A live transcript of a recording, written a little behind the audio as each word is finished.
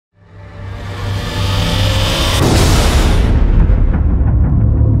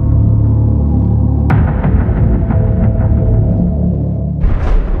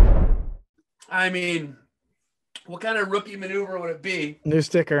I mean, what kind of rookie maneuver would it be? New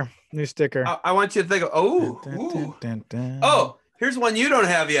sticker. I want you to think of, oh, here's one you don't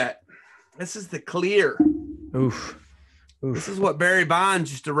have yet. This is the clear. Oof. This is what Barry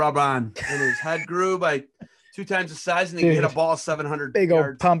Bonds used to rub on, and his head grew by 2 times the size, and he could hit a ball 700 big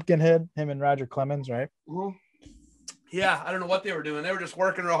yards. Old pumpkin head, him and Roger Clemens, right? Mm-hmm. Yeah, I don't know what they were doing. They were just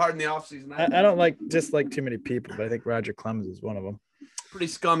working real hard in the offseason. I don't dislike too many people, but I think Roger Clemens is one of them. Pretty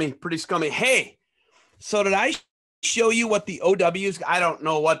scummy. Hey, so did I show you what the OWs? I don't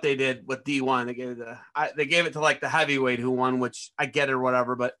know what they did with D1. They gave it to like the heavyweight who won, which I get it or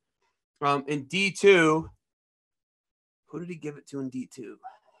whatever. But in D2, who did he give it to in D2?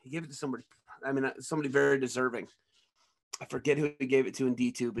 He gave it to somebody. I mean, somebody very deserving. I forget who he gave it to in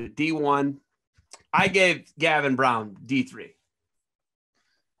D2, but D1, I gave Gavin Brown D3.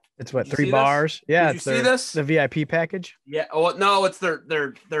 It's what, 3 bars? This? Yeah. Did you see this? The VIP package? Yeah. Oh no, it's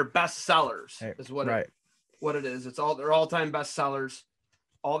their best sellers is what right. What it is. It's all their all-time best sellers.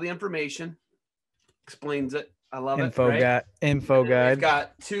 All the information explains it. I love Info it. Right? Info guide.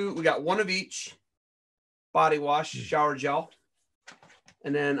 We got one of each body wash, shower gel.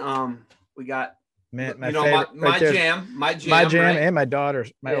 And then we got my jam, right? And my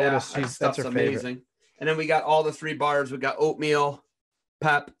daughter's, my oldest. That's her amazing. Favorite. And then we got all the 3 bars. We got oatmeal,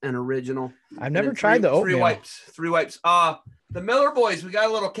 pep, and original. I've never tried the oatmeal. 3 wipes. The Miller boys, we got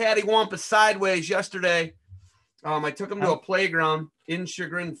a little cattywampus sideways yesterday. I took them to a playground in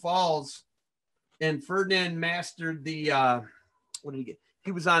Chagrin Falls, and Ferdinand mastered the what did he get?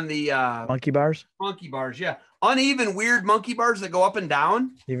 He was on the monkey bars. Monkey bars, yeah. Uneven, weird monkey bars that go up and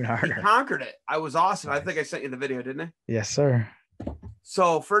down. Even harder. He conquered it. I was awesome. Nice. I think I sent you the video, didn't I? Yes, sir.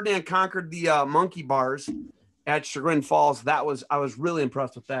 So Ferdinand conquered the monkey bars at Chagrin Falls. I was really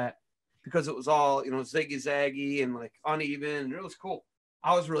impressed with that because it was all, ziggy zaggy and like uneven. It was cool.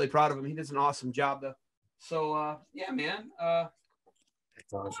 I was really proud of him. He does an awesome job though. So yeah, man.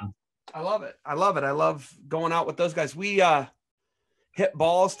 That's awesome. I love it. I love going out with those guys. We hit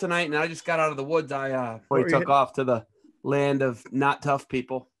balls tonight, and I just got out of the woods. I took off to the land of not tough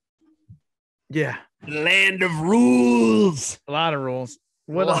people. Yeah. Land of rules. A lot of rules.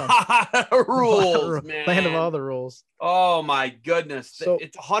 A lot of rules, man. Land of all the rules. Oh, my goodness. So,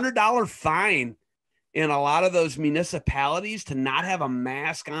 it's $100 fine in a lot of those municipalities to not have a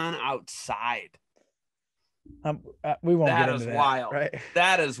mask on outside. We won't get into that. Wild. Right?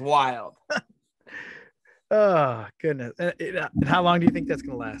 That is wild. Oh, goodness. And how long do you think that's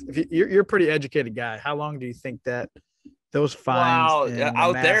going to last? If you're a pretty educated guy, how long do you think that those fines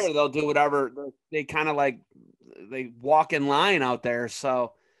out there, they'll do whatever. They kind of they walk in line out there.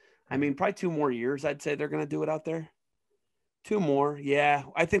 So, I mean, probably 2 more years, I'd say they're going to do it out there. 2 more. Yeah.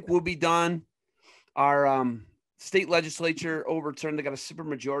 I think we'll be done. Our state legislature overturned. They got a super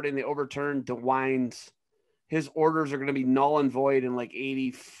majority, and they overturned DeWine's. His orders are going to be null and void in like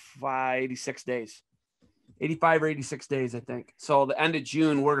 86 days. 85 or 86 days, I think. So the end of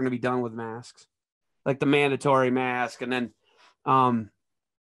June, we're going to be done with masks, like the mandatory mask. And then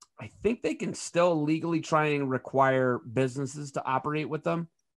I think they can still legally try and require businesses to operate with them,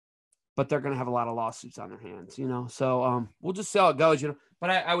 but they're going to have a lot of lawsuits on their hands, So we'll just see how it goes,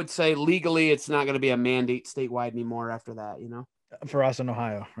 But I would say legally, it's not going to be a mandate statewide anymore after that, For us in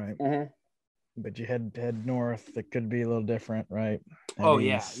Ohio, right? Mm-hmm. But you head north, it could be a little different, right?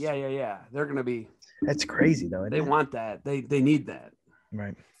 Yeah. They're going to be. That's crazy though. They want that. They need that.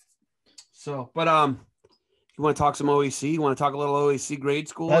 Right. So, but you want to talk some OAC? You want to talk a little OAC grade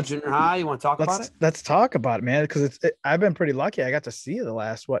school, junior high? You want to talk about it? Let's talk about it, man. Because I've been pretty lucky. I got to see it the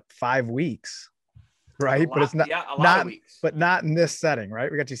last 5 weeks, right? But it's not a lot of weeks. But not in this setting,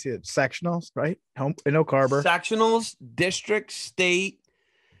 right? We got to see it sectionals, right? Home in Oak Harbor. Sectionals, district, state,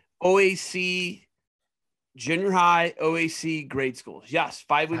 OAC. Junior high, OAC, grade schools. Yes,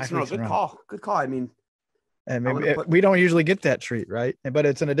 5 weeks in a row. Good call. I mean, and maybe we don't usually get that treat, right? But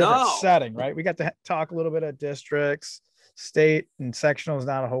it's in a different setting, right? We got to talk a little bit of districts, state, and sectionals,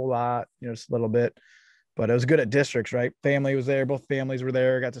 not a whole lot, just a little bit. But it was good at districts, right? Family was there. Both families were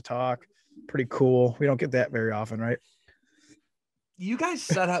there. Got to talk. Pretty cool. We don't get that very often, right? You guys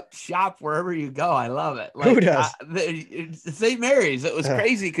set up shop wherever you go. I love it. Who does? St. Mary's. It was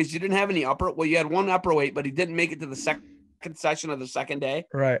crazy because you didn't have any you had one upper weight, but he didn't make it to the second session of the second day.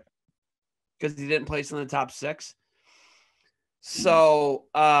 Right. Because he didn't place in the top 6. So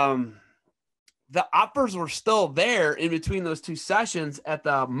the uppers were still there in between those 2 sessions at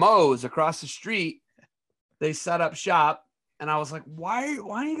the Moe's across the street. They set up shop, and I was like, why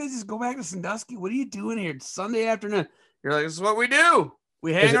don't you guys just go back to Sandusky? What are you doing here? It's Sunday afternoon. You're like, this is what we do.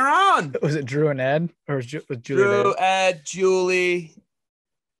 We hang around. Was it Drew and Ed? Or was Julie Drew, there? Ed, Julie.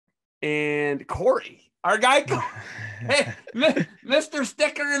 and Corey, our guy, hey, Mr.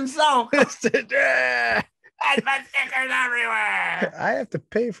 Sticker himself. I've got stickers everywhere. I have to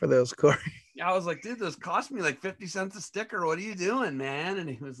pay for those, Corey. I was like, dude, this cost me like 50 cents a sticker. What are you doing, man? And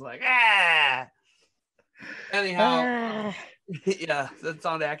he was like, ah. Anyhow, yeah, does that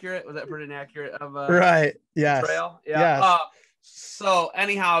sound accurate? Was that pretty inaccurate of right? Yes. Trail? Yeah. Yes. So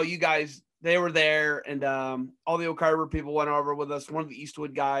anyhow, you guys, they were there, and all the Oak Harbor people went over with us. One of the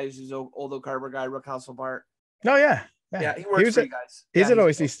Eastwood guys, who's an old Oak Harbor guy, Rick Hasselbart. Oh yeah. Yeah, he works for you guys. He's at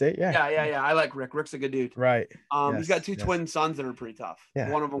OAC State. Yeah. Yeah. I like Rick. Rick's a good dude. Right. He's got two twin sons that are pretty tough. Yeah.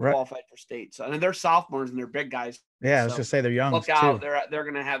 One of them qualified for state. So, and they're sophomores and they're big guys. Yeah, I was just say they're young. Look out. They're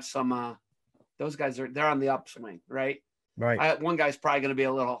gonna have some those guys they're on the upswing, right? Right. One guy's probably gonna be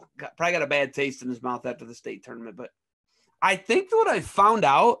probably got a bad taste in his mouth after the state tournament. But I think what I found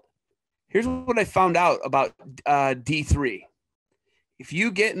out, here's what I found out about D3. If you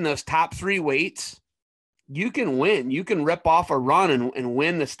get in those top 3 weights, you can win. You can rip off a run and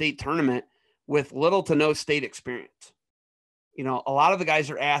win the state tournament with little to no state experience. You know, a lot of the guys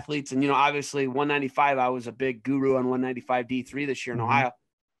are athletes, and, you know, obviously 195, I was a big guru on 195 D3 this year in Ohio,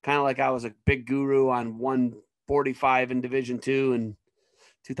 kind of like I was a big guru on 145 in Division II in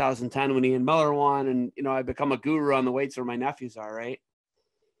 2010 when Ian Miller won. And, you know, I become a guru on the weights where my nephews are, right?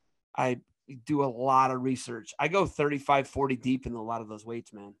 I do a lot of research. I go 35, 40 deep in a lot of those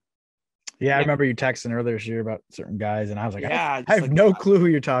weights, man. Yeah, I remember you texting earlier this year about certain guys, and I was like, yeah, I have no clue who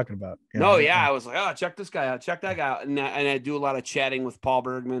you're talking about. You know? I was like, oh, check this guy out, check that guy out, and I do a lot of chatting with Paul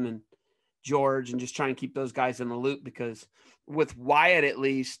Bergman and George, and just try and keep those guys in the loop, because with Wyatt, at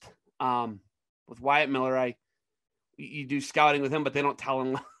least, with Wyatt Miller, you do scouting with him, but they don't tell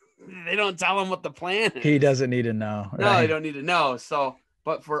him what the plan is. He doesn't need to know. Right? No, they don't need to know. So,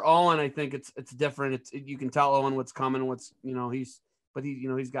 but for Owen, I think it's different. You can tell Owen what's coming, But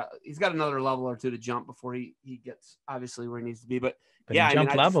he's got another level or two to jump before he gets obviously where he needs to be. But yeah, he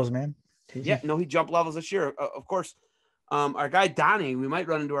jumped levels, man. He jumped levels this year. Of course, our guy Donnie, we might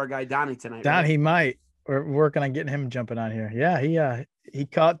run into our guy Donnie tonight. Right? He might. We're working on getting him jumping on here. Yeah, he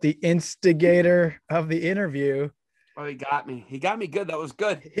caught the instigator of the interview. Oh, he got me. He got me good. That was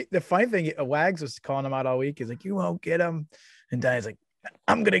good. The funny thing, Wags was calling him out all week. He's like, "You won't get him," and Donnie's like,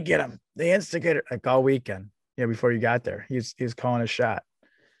 "I'm gonna get him." The instigator, like all weekend. Yeah, before you got there, he's calling a shot.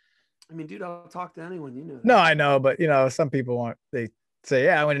 I mean, dude, I'll talk to anyone, you know. No, I know, but some people they say,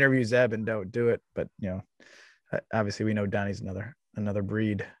 yeah, I want to interview Zeb and don't do it. But obviously we know Donnie's another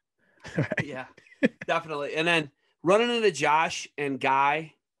breed. Right? Yeah, definitely. And then running into Josh and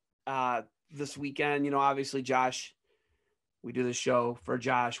Guy this weekend, obviously Josh, we do the show for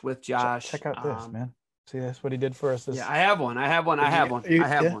Josh with Josh. Check out this, man. See, that's what he did for us. Yeah, I have one. I have one.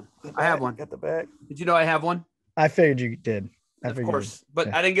 Got the bag. Did you know I have one? I figured you did. Of course,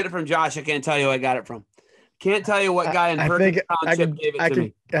 but I didn't get it from Josh. I can't tell you who I got it from. Can't tell you what guy in Perkins Township gave it to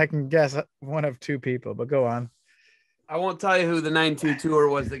me. I can guess one of 2 people, but go on. I won't tell you who the 922er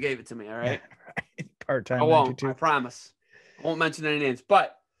was that gave it to me. All right. Right. Part-time. I won't. I promise. I won't mention any names,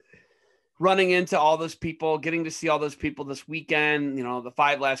 but running into all those people, getting to see all those people this weekend,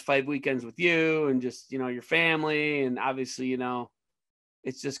 the last 5 weekends with you and just, your family. And obviously,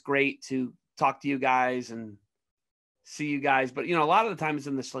 it's just great to talk to you guys and see you guys. But, a lot of the time it's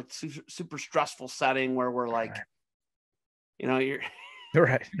in this like super stressful setting where we're like, you're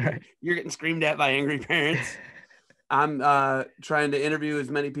right. You're getting screamed at by angry parents. I'm trying to interview as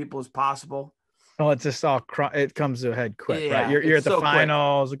many people as possible. Well, it's just it comes to a head quick, right? You're at the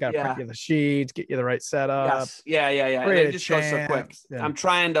finals. We got to print you the sheets, get you the right setup. Yes. Yeah. And it just goes so quick. Yeah. I'm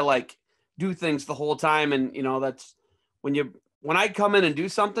trying to do things the whole time. And, that's when I come in and do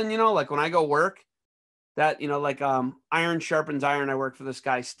something, like when I go work that, iron sharpens iron. I work for this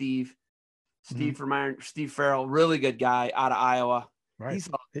guy, Steve from Iron, Steve Farrell, really good guy out of Iowa. Right. He's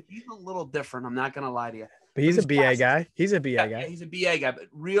a little different. I'm not going to lie to you. But he's a BA guy. He's a BA guy. Yeah, he's a BA guy, but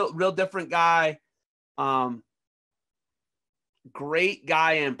real different guy. Great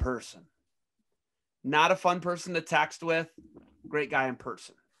guy in person. Not a fun person to text with. Great guy in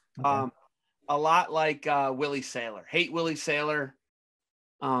person. Okay. A lot like Willie Saylor. Hate Willie Saylor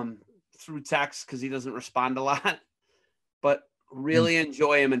through text because he doesn't respond a lot, but really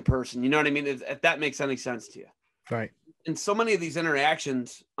enjoy him in person. You know what I mean? If that makes any sense to you. Right. And so many of these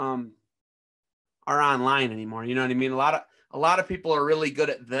interactions are online anymore. You know what I mean? A lot of people are really good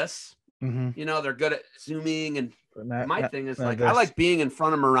at this. Mm-hmm. They're good at Zooming, and my thing is I like being in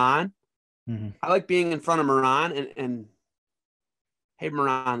front of Moran. Mm-hmm. I like being in front of Moran and hey,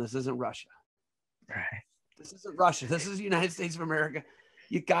 Moran, this isn't Russia. Right. This isn't Russia. This is the United States of America.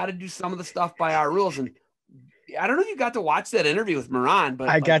 You got to do some of the stuff by our rules. And I don't know if you got to watch that interview with Moran, but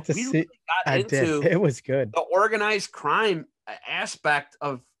I got to see. Really got into it was good. The organized crime aspect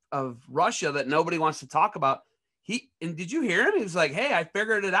of Russia that nobody wants to talk about. And did you hear him? He was like, "Hey, I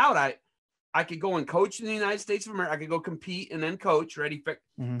figured it out. I could go and coach in the United States of America. I could go compete and then coach." Right? He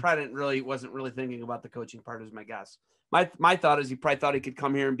probably wasn't really thinking about the coaching part, is my guess. My thought is he probably thought he could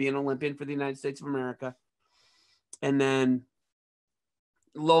come here and be an Olympian for the United States of America, and then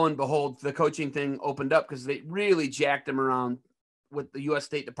lo and behold, the coaching thing opened up because they really jacked him around with the U.S.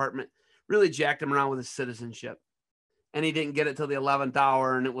 State Department. Really jacked him around with his citizenship, and he didn't get it till the 11th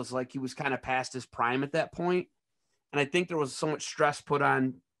hour, and it was like he was kind of past his prime at that point. And I think there was so much stress put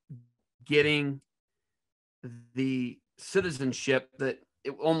on getting the citizenship that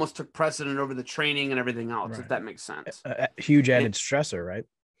it almost took precedent over the training and everything else, if that makes sense. A huge added stressor, right?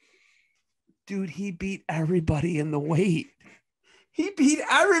 Dude, he beat everybody in the weight. He beat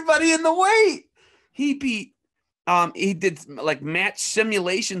everybody in the weight. He did like match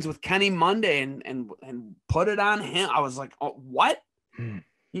simulations with Kenny Monday and put it on him. I was like, oh, what?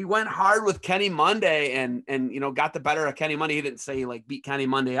 He went hard with Kenny Monday and got the better of Kenny Monday. He didn't say he like beat Kenny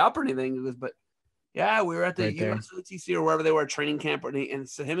Monday up or anything. But yeah, we were at the USOTC or wherever they were, training camp, and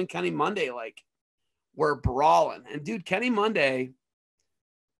so him and Kenny Monday like were brawling. And dude, Kenny Monday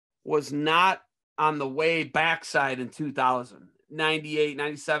was not on the way backside in 2000, 98,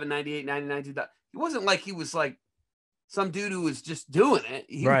 97, 98, 99, 2000. He wasn't like he was like some dude who was just doing it.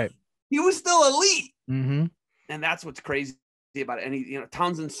 He was still elite. Mm-hmm. And that's what's crazy about it. And he,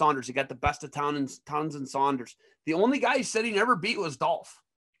 Townsend Saunders, he got the best of Townsend Saunders. The only guy he said he never beat was Dolph.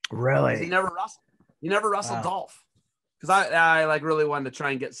 Really? He never wrestled Dolph. Because I like really wanted to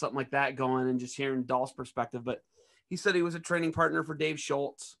try and get something like that going and just hearing Dolph's perspective. But he said he was a training partner for Dave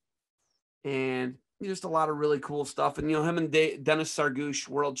Schultz. And just a lot of really cool stuff. And, him and Dennis Sargouche,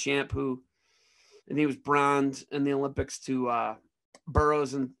 world champ, and he was bronze in the Olympics to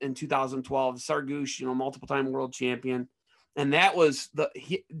Burroughs in 2012. Sargouche, multiple time world champion. And that was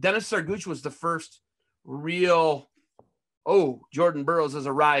Dennis Sargouche was the first real, Jordan Burroughs has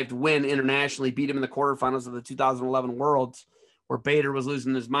arrived, win internationally, beat him in the quarterfinals of the 2011 Worlds, where Bader was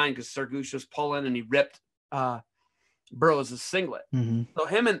losing his mind because Sargouche was pulling and he ripped Burroughs' singlet. Mm-hmm. So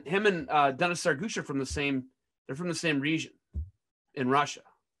him and Dennis Sargouche are from the same region in Russia.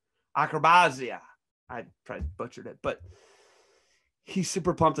 Akrabazia. I probably butchered it, but he's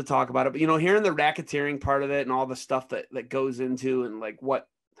super pumped to talk about it. But, hearing the racketeering part of it and all the stuff that goes into and like what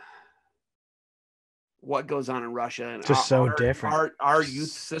goes on in Russia and just so different. Our youth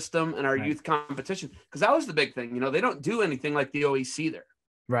system and our youth competition. Because that was the big thing. They don't do anything like the OAC there.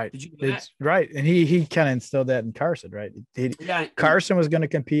 Right. Did you know that? Right. And he kind of instilled that in Carson, right? Carson was going to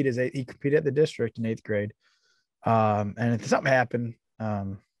compete he competed at the district in 8th grade. And if something happened.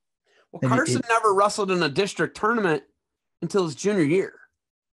 Carson never wrestled in a district tournament until his junior year.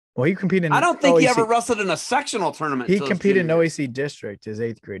 Well, he competed in I don't think OAC. he ever wrestled in a sectional tournament. He competed in OAC district his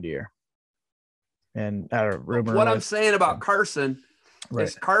 8th grade year. And what I'm saying about Carson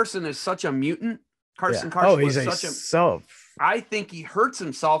is Carson is such a mutant. Carson I think he hurts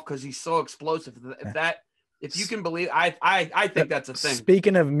himself because he's so explosive. If you can believe, I think that's a thing.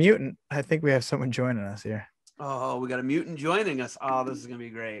 Speaking of mutant, I think we have someone joining us here. Oh, we got a mutant joining us. Oh, this is gonna be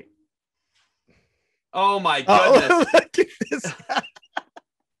great. Oh my goodness! Look at this.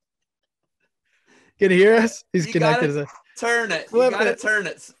 Can you hear us? He's connected. Turn it. You gotta turn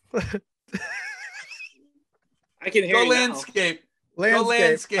it. I can hear you. Landscape. Go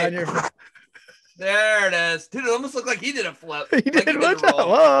landscape. There it is. Dude, it almost looked like he did a flip. He did. What's up?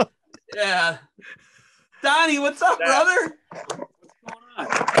 Whoa. Yeah. Donnie, what's up, brother? What's going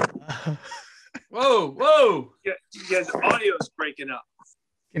on? Whoa. You guys' audio is breaking up.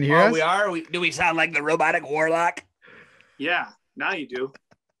 Can you hear us? We are. Do we sound like the robotic warlock? Yeah, now you do.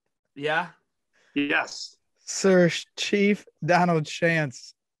 Yeah. Yes. Sir Chief Donald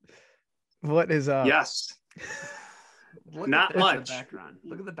Shantz. What is up? Yes. Not much.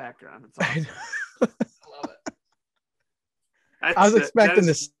 Look at the background. It's awesome. I love it. I was expecting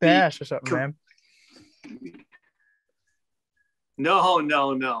the stash or something, man. No.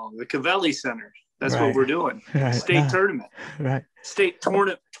 The Cavelli Center. That's what we're doing. Right. State tournament. Right. State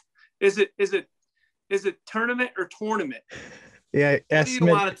tournament. Is it tournament or tournament? Yeah. What do you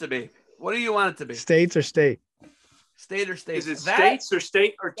want it to be? What do you want it to be? States or state? State or state? Is it states or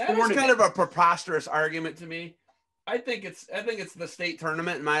state or tournament? That's kind of a preposterous argument to me. I think it's the state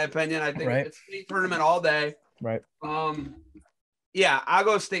tournament, in my opinion. I think it's state tournament all day. Right. Yeah, I'll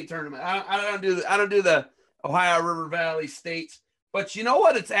go state tournament. I don't do the Ohio River Valley states. But you know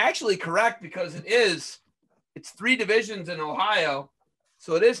what? It's actually correct because it's 3 divisions in Ohio.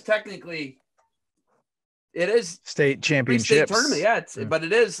 So it is technically It is state championships. State tournament, yeah. But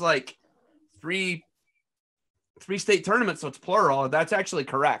it is like three state tournaments, so it's plural. That's actually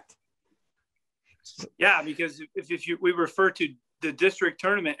correct. Yeah, because we refer to the district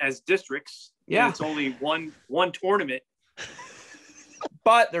tournament as districts, it's only one tournament.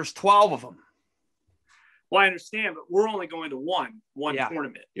 But there's 12 of them. Well, I understand, but we're only going to one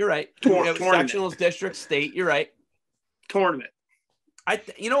tournament. You're right. Sectionals, district, state. You're right. Tournament.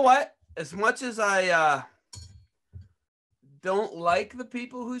 You know what? As much as I don't like the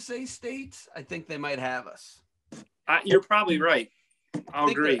people who say states, I think they might have us. You're probably right. I'll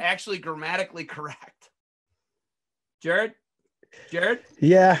agree. They're actually grammatically correct. Jared?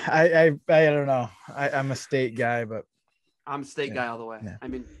 Yeah, I don't know. I'm a state guy, but I'm a state guy all the way. Yeah. I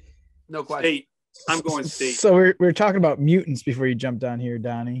mean, no question. State. I'm going state. So we're talking about mutants before you jumped on here,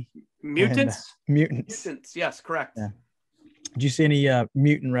 Donnie. Mutants? Mutants. Yes, correct. Yeah. Did you see any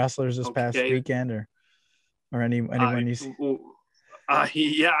mutant wrestlers this past weekend, or anyone you see?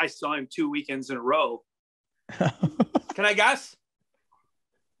 Yeah, I saw him 2 weekends in a row. Can I guess?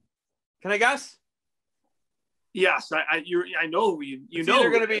 Yes, I know you it's know.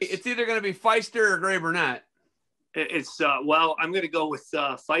 It's either gonna be Feister or Gray Burnett. It's well, I'm gonna go with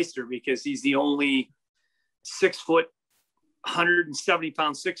Feister because he's the only 6 foot,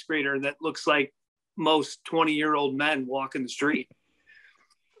 170-pound sixth grader that looks like most 20-year-old men walking the street.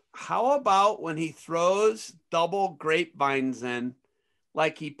 How about when he throws double grapevines in,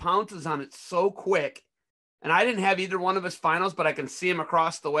 like he pounces on it so quick? And I didn't have either one of his finals, but I can see him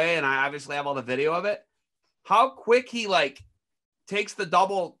across the way, and I obviously have all the video of it. How quick he takes the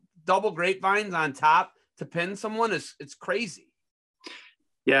double grapevines on top to pin someone it's crazy.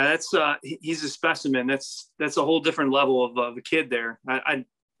 Yeah, that's he's a specimen. That's a whole different level of a kid there.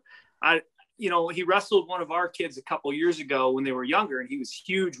 I he wrestled one of our kids a couple years ago when they were younger, and he was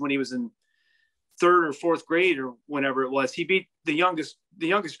huge when he was in 3rd or 4th grade or whenever it was. He beat the youngest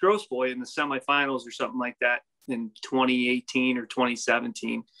gross boy in the semifinals or something like that in 2018 or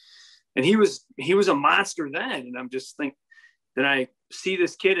 2017. And he was a monster then. And I'm just thinking, then I see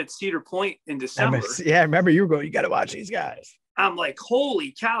this kid at Cedar Point in December. I remember you were going, you got to watch these guys. I'm like,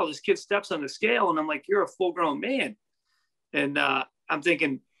 holy cow, this kid steps on the scale. And I'm like, you're a full grown man. And I'm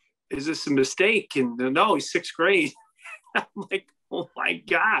thinking, is this a mistake? And no, he's 6th grade. I'm like, oh my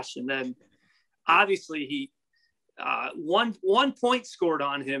gosh. And then obviously he one point scored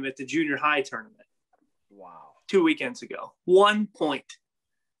on him at the junior high tournament. Wow. 2 weekends ago. 1 point.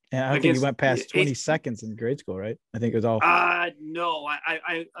 Yeah, I think he went past 20 seconds in grade school, right? I think it was all. No,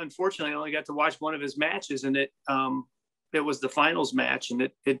 I unfortunately only got to watch one of his matches, and it was the finals match, and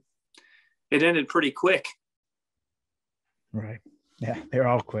it ended pretty quick. Right. Yeah, they're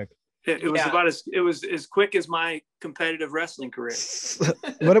all quick. It was as quick as my competitive wrestling career.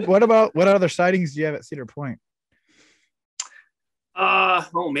 What other sightings do you have at Cedar Point?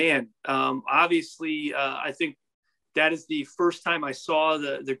 Oh man. Obviously, I think that is the first time I saw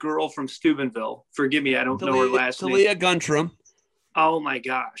the girl from Steubenville. Forgive me, I don't know her last name. Talia Guntram. Oh my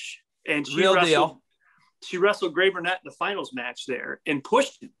gosh. And she wrestled Gray Burnett in the finals match there and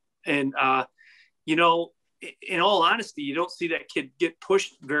pushed him. And in all honesty, you don't see that kid get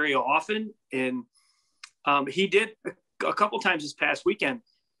pushed very often. And he did a couple times this past weekend.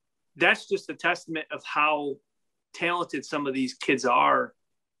 That's just a testament of how talented some of these kids are,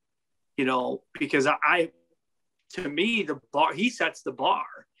 because to me, the bar, he sets the bar.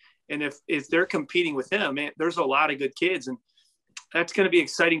 And if they're competing with him, man, there's a lot of good kids. And that's going to be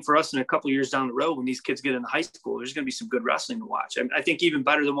exciting for us in a couple of years down the road when these kids get into high school. There's going to be some good wrestling to watch. I think even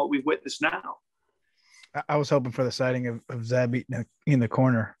better than what we've witnessed now. I was hoping for the sighting of Zeb eating in the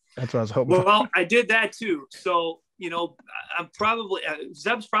corner. That's what I was hoping for. Well, I did that too. So, I'm probably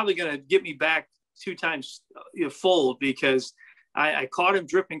Zeb's probably going to get me back 2 times fold because I caught him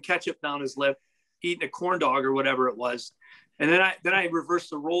dripping ketchup down his lip, eating a corn dog or whatever it was. And then I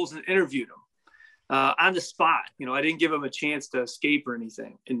reversed the roles and interviewed him on the spot. I didn't give him a chance to escape or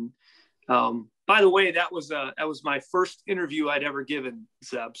anything. And by the way, that was my first interview I'd ever given,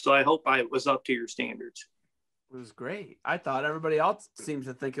 Zeb. So I hope I was up to your standards. It was great. I thought everybody else seems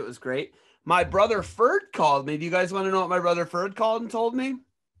to think it was great. My brother Ferd called me. Do you guys want to know what my brother Ferd called and told me?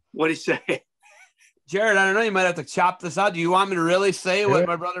 What did he say? Jared, I don't know. You might have to chop this out. Do you want me to really say what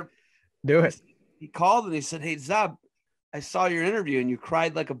my brother? Do it. He called and he said, "Hey, Zeb, I saw your interview and you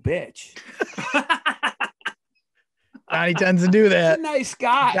cried like a bitch." Donnie tends to do that. He's a nice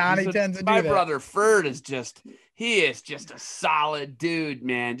guy. Donnie tends to do that. My brother Ferd is just a solid dude,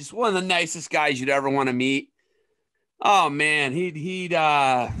 man. Just one of the nicest guys you'd ever want to meet. Oh man, he'd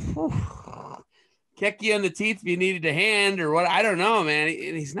kick you in the teeth if you needed a hand or what. I don't know, man.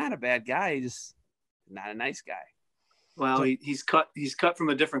 He's not a bad guy. He's not a nice guy. Well, he's cut from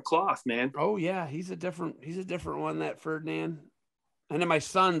a different cloth, man. Oh yeah, he's a different one, that Ferdinand. And then my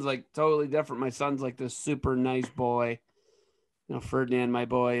son's like totally different. My son's like this super nice boy. You know, Ferdinand, my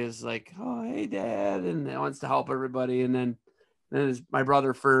boy, is like, oh hey dad, and he wants to help everybody. And then my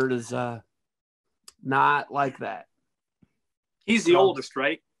brother Ferd is not like that. He's the oldest,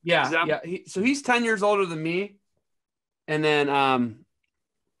 right? Yeah, yeah. So he's 10 years older than me. And then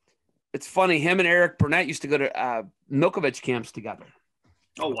it's funny, him and Eric Burnett used to go to Milkovich camps together.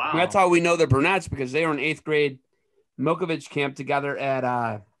 Oh, wow. And that's how we know they're Burnett's, because they were in 8th grade Milkovich camp together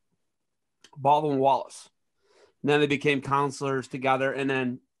at Baldwin Wallace. And then they became counselors together. And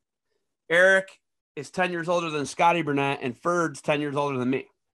then Eric is 10 years older than Scotty Burnett, and Ferd's 10 years older than me.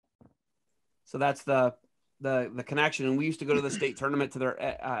 So that's the connection. And we used to go to the state tournament to their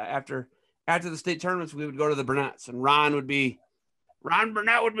after the state tournaments, we would go to the Burnett's, and Ron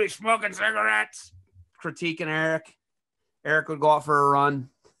Burnett would be smoking cigarettes, critiquing Eric. Eric would go out for a run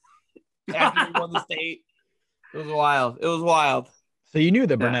after he won the state. It was wild. So you knew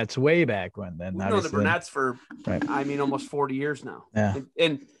the Burnett's way back when, then? We know the Burnett's for, almost 40 years now. Yeah.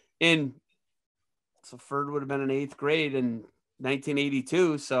 And so Ferd would have been in 8th grade in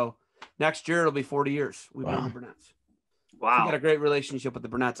 1982. So next year it'll be 40 years. We've known the Burnett's. Wow. We've got a great relationship with the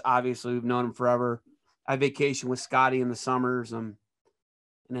Burnett's. Obviously, we've known them forever. I vacation with Scotty in the summers, and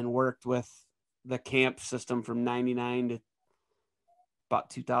then worked with the camp system from 99 to about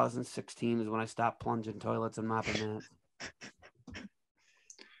 2016 is when I stopped plunging toilets and mopping that.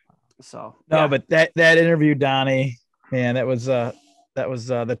 So but that interview, Donnie, man, that was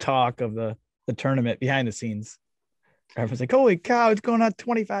the talk of the tournament behind the scenes. Everyone's like, holy cow, it's going on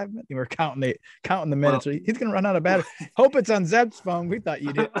 25 minutes. We were counting the minutes. Well, he's gonna run out of battery. Hope it's on Zeb's phone. We thought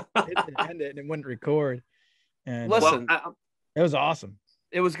you did end it and it wouldn't record. And listen, it was awesome.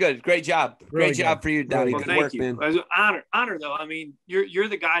 It was good. Great job. Really Great job for you, Donnie. Well, good work, you. Man. It was an honor though. I mean, you're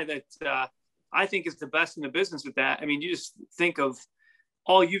the guy that I think is the best in the business with that. I mean, you just think of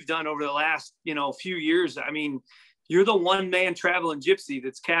all you've done over the last, few years. I mean, you're the one man traveling gypsy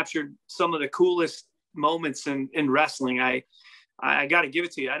that's captured some of the coolest moments in wrestling. I got to give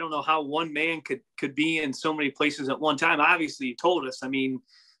it to you. I don't know how one man could be in so many places at one time. Obviously, you told us. I mean,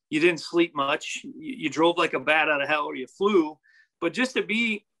 you didn't sleep much. You drove like a bat out of hell, or you flew. But just to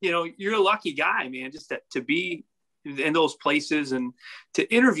be, you're a lucky guy, man. Just to be in those places and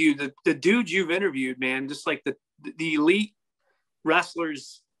to interview the dudes you've interviewed, man. Just like the elite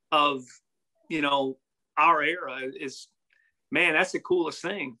wrestlers of our era is, man, that's the coolest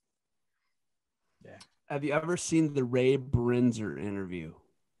thing. Yeah. Have you ever seen the Ray Brinzer interview?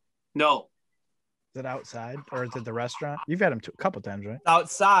 No. Is it outside or is it the restaurant? You've had him a couple times, right?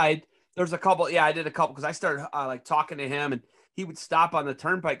 Outside. There's a couple. Yeah, I did a couple because I started talking to him, and he would stop on the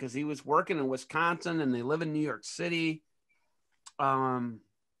turnpike because he was working in Wisconsin and they live in New York City.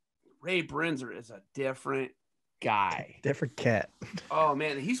 Ray Brinzer is a different guy. Different cat. Oh,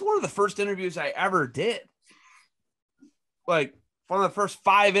 man. He's one of the first interviews I ever did. Like, one of the first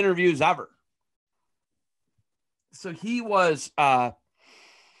 5 interviews ever. So he was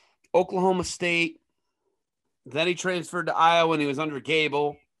Oklahoma State. Then he transferred to Iowa and he was under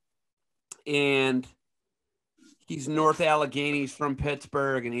Gable. And he's North Alleghenies from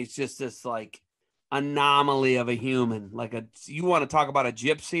Pittsburgh. And he's just this like anomaly of a human. You want to talk about a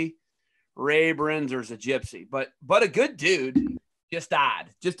gypsy? Ray Brinzer's a gypsy, but a good dude. Just odd.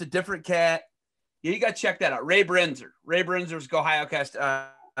 Just a different cat. Yeah, you got to check that out. Ray Brinzer. Ray Brinzer's Go Hiocast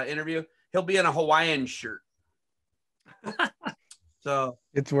interview. He'll be in a Hawaiian shirt. So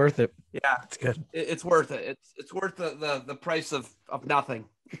it's worth it. Yeah, it's good. It's worth it. It's worth the price of nothing.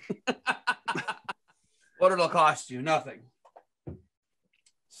 What it'll cost you? Nothing.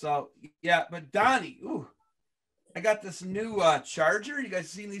 So yeah, but Donnie, I got this new charger. You guys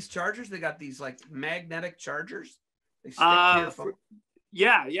seen these chargers? They got these like magnetic chargers. They stick to your phone.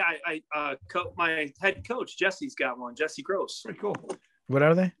 Yeah. My head coach Jesse's got one. Jesse Gross. Pretty cool. What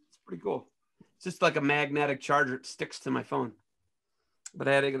are they? It's pretty cool. It's just like a magnetic charger. It sticks to my phone. But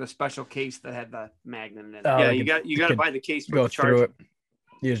I had to get a special case that had the magnet in it. Oh, yeah, you got to buy the case for go the charger. Through it.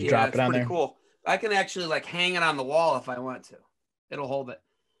 You just drop it on there. Cool. I can actually like hang it on the wall if I want to. It'll hold it.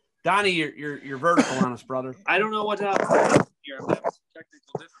 Donnie, you're vertical on us, brother. I don't know what here. I'm having some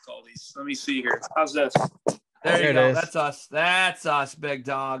technical difficulties. Let me see here. How's this? There you go. That's us. That's us, big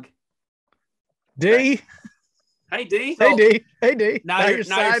dog. D. Hey, D. Hey, D. Now you're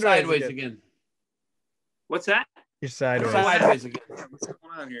sideways again. What's that? You're sideways. Sideways again. What's going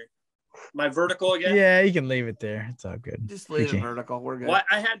on here? My vertical again? Yeah, you can leave it there. It's all good. Just leave it vertical. We're good. Well,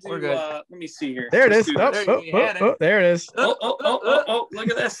 I had to. Let me see here. There it is. There it is. Oh, look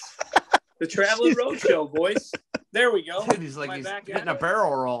at this. The Traveling Roadshow, boys. There we go. Dude, he's like he's hitting a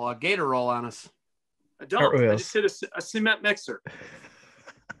barrel roll, a gator roll on us. I don't. I just hit a cement mixer.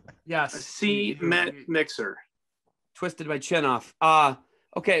 Yes. A cement mixer. Twisted my chin off.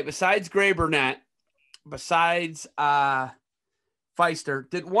 Okay, besides Gray Burnett, besides Feister,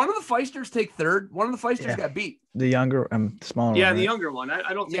 did one of the Feisters take third? One of the Feisters got beat. The younger, smaller. Yeah, one, the right? younger one.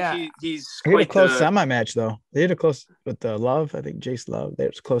 I don't think he's. He had a close semi match though. They had a close with the Love. I think Jace Love.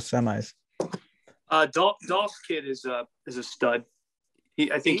 There's close semis. Dolph's kid is a stud.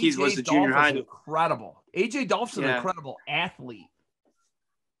 I think he was the junior high. Incredible. AJ Dolph's an incredible athlete.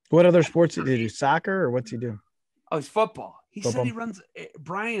 What other sports did he do? Soccer or what's he do? Oh, it's football. He said he runs.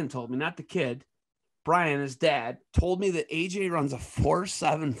 Brian told me, not the kid. Brian, his dad, told me that AJ runs a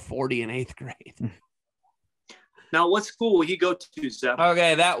 4.7 40 in 8th grade. Now, what school will he go to, Zeb?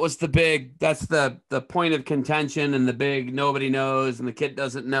 Okay, that's the point of contention and the big nobody knows and the kid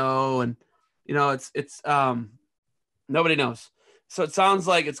doesn't know. And, it's nobody knows. So it sounds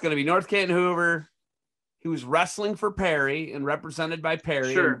like it's going to be North Canton Hoover. He was wrestling for Perry and represented by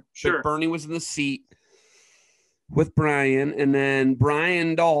Perry. Sure. Bernie was in the seat with Brian. And then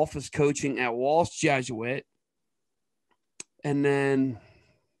Brian Dolph is coaching at Walsh Jesuit. And then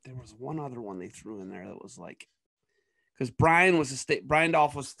there was one other one they threw in there that was like, because Brian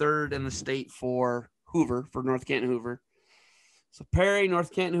Dolph was third in the state for Hoover, for North Canton Hoover. So Perry,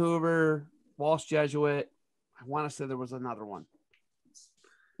 North Canton Hoover, Walsh Jesuit. I want to say there was another one.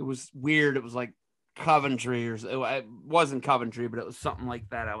 It was weird. It was like Coventry, or it wasn't Coventry, but it was something like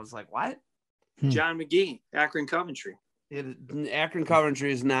that. I was like, what? John McGee, Akron Coventry. Akron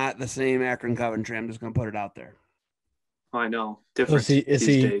Coventry is not the same Akron Coventry. I'm just going to put it out there. I know. Different.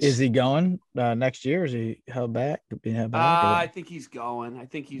 Is he going next year? Or is he held back? I think he's going. I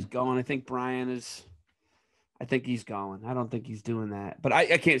think Brian is. I think he's going. I don't think he's doing that, but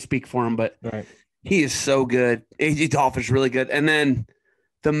I can't speak for him. But he is so good. AJ Dolph is really good. And then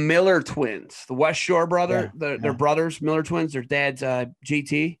the Miller twins, the West Shore brother, their brothers, Miller twins. Their dad's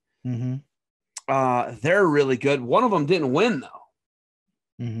GT. Mm-hmm. They're really good. One of them didn't win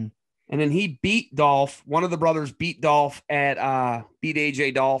though. Mm-hmm. And then he beat Dolph. One of the brothers beat beat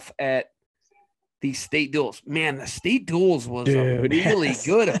AJ Dolph at the state duels. Man, the state duels was a really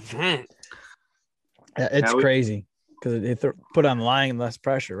good event. It's crazy because they put on line less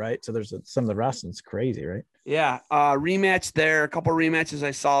pressure, right? So there's some of the wrestling's crazy, right? Yeah. Rematch there. A couple rematches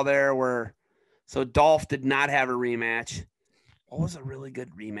I saw there so Dolph did not have a rematch. What was a really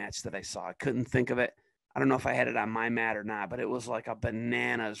good rematch that I saw? I couldn't think of it. I don't know if I had it on my mat or not, but it was like a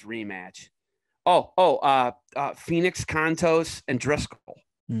bananas rematch. Phoenix Contos and Driscoll.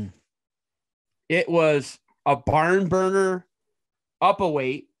 It was a barn burner, up a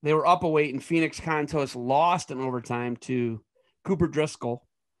weight. They were up a weight, and Phoenix Contos lost in overtime to Cooper Driscoll,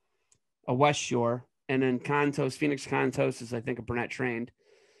 a West Shore. And then Phoenix Contos is, I think, a Burnett trained.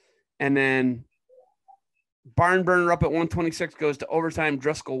 And then barn burner up at 126 goes to overtime.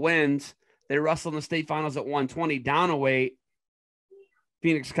 Driscoll wins. They wrestle in the state finals at 120, down a weight.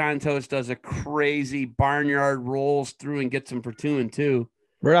 Phoenix Contos does a crazy barnyard, rolls through and gets them for 2-2.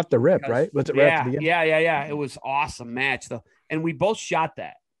 Right off the rip, right? Was it right at the beginning? Yeah. It was awesome match, though. And we both shot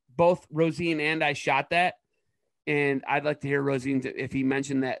that. Both Rosine and I shot that. And I'd like to hear Rosine if he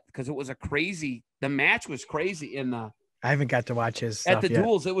mentioned that, because it was the match was crazy I haven't got to watch his stuff at the yet.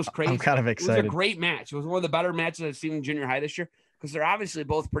 duels. It was crazy. I'm kind of excited. It was a great match. It was one of the better matches I've seen in junior high this year, because they're obviously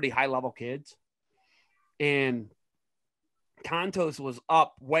both pretty high level kids. And Contos was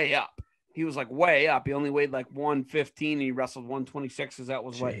way up. He was like way up. He only weighed like 115. And he wrestled 126 because that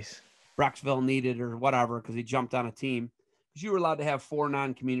was what Brocksville needed or whatever, because he jumped on a team. Because you were allowed to have 4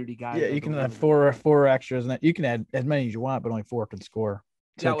 non-community guys. Yeah, you can have four extras, and you can add as many as you want, but only 4 can score.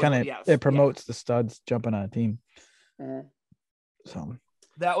 So it promotes the studs jumping on a team. Mm-hmm. So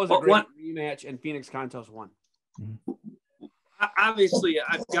that was a great rematch, and Phoenix Contos won. Mm-hmm. Obviously,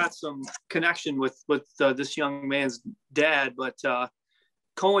 I've got some connection with this young man's dad, but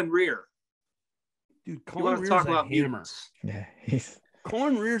Cohen Rear. Dude, Cohen Rear's talk about hammer. Yeah,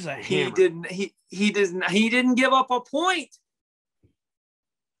 Cohen Rear's a hammer. He didn't give up a point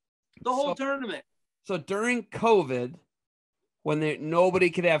the whole tournament. So during COVID, when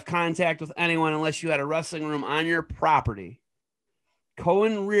nobody could have contact with anyone unless you had a wrestling room on your property,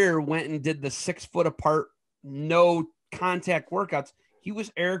 Cohen Rear went and did the 6 foot apart, no contact workouts. He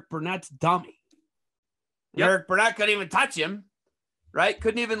was Eric Burnett's dummy. Yep. Eric Burnett couldn't even touch him, right?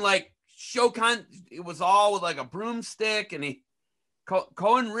 Couldn't even like show it was all with like a broomstick, and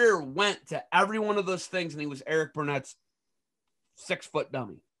Cohen Rear went to every one of those things, and he was Eric Burnett's 6 foot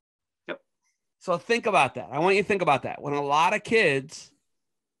dummy. Yep. So think about that. I want you to think about that. When a lot of kids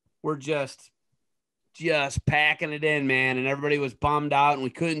were just packing it in, man. And everybody was bummed out and we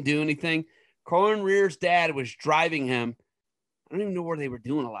couldn't do anything. Corin Rear's dad was driving him. I don't even know where they were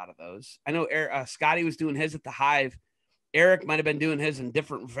doing a lot of those. I know Scotty was doing his at the Hive. Eric might have been doing his in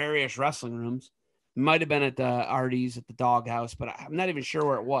different various wrestling rooms. Might have been at the Artie's at the Doghouse, but I'm not even sure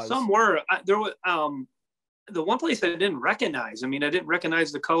where it was. Some were. There was the one place I didn't recognize. I mean, I didn't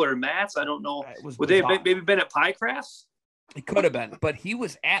recognize the color of mats. I don't know. Would they have maybe been at Piecrafts? It could have been, but he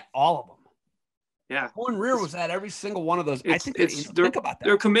was at all of them. Yeah. Corin Rear was at every single one of those. I think think about that.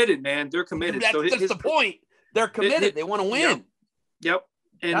 They're committed, man. They're committed. That's the point. They're committed. They want to win. Yep.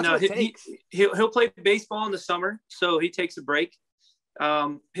 And he'll play baseball in the summer, so he takes a break.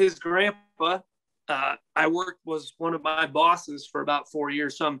 His grandpa, was one of my bosses for about 4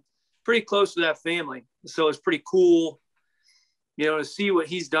 years, so I'm pretty close to that family. So it's pretty cool, to see what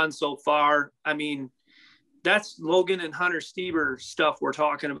he's done so far. I mean, that's Logan and Hunter Stieber stuff we're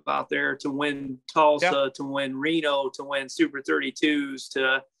talking about there, to win Tulsa, to win Reno, to win Super 32s,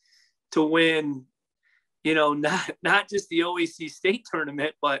 to win, not just the OAC state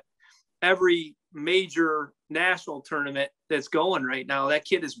tournament, but every major national tournament that's going right now. That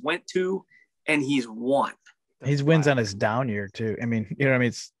kid has went to, and he's won. He wins on his down year too. I mean,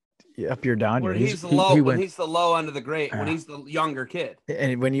 It's up your down year. He's low. When he's the low end of the grade. When he's the younger kid.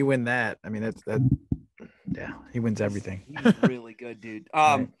 And when you win that, I mean, that's he wins everything. He's really good, dude.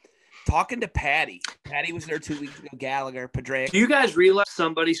 Talking to Patty was there 2 weeks ago. Gallagher, Padraic. Do you guys realize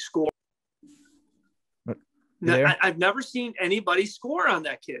somebody scored? No, I've never seen anybody score on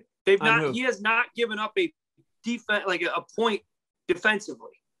that kid. He has not given up a defense, like a point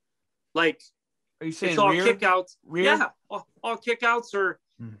defensively. Like, are you saying it's all Rear? kickouts? Rear? Yeah, all kickouts,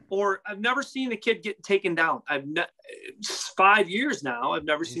 or I've never seen a kid get taken down. 5 years now. I've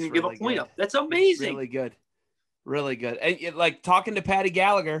never seen him give a point up. That's amazing. Really good. Really good. And like talking to Patty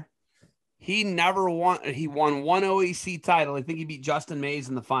Gallagher, he never won. He won one OAC title. I think he beat Justin Mays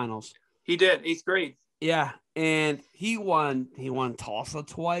in the finals. He did, 8th grade. Yeah, and he won Tulsa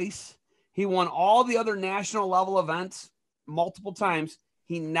twice. He won all the other national level events multiple times.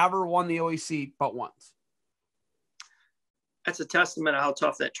 He never won the OAC but once. That's a testament of how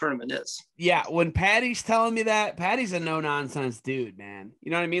tough that tournament is. Yeah, when Patty's telling me that, Patty's a no-nonsense dude, man.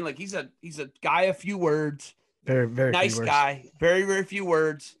 You know what I mean? Like he's a guy of few words. Very, very nice guy. Very, very few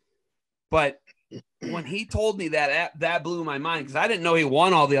words. But when he told me that blew my mind, because I didn't know he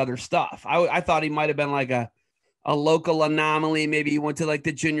won all the other stuff. I thought he might have been like a local anomaly. Maybe he went to like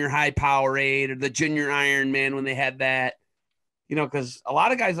the junior high Powerade or the junior Ironman when they had that. Because a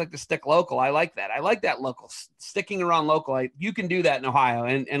lot of guys like to stick local. I like that. I like that local, sticking around local. You can do that in Ohio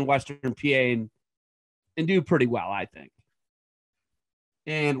and Western PA and do pretty well, I think.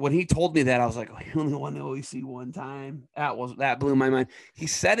 And when he told me that, I was like, he only won the OEC one time. That blew my mind. He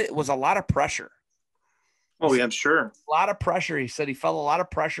said it was a lot of pressure. Oh, yeah, I'm sure. A lot of pressure. He said he felt a lot of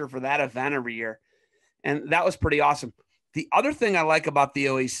pressure for that event every year. And that was pretty awesome. The other thing I like about the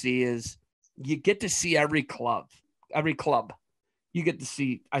OEC is you get to see every club. You get to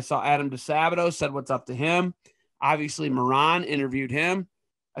see, I saw Adam DeSabato, said what's up to him. Obviously, Moran interviewed him.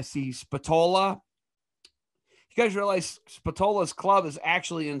 I see Spatola. You guys realize Spatola's club is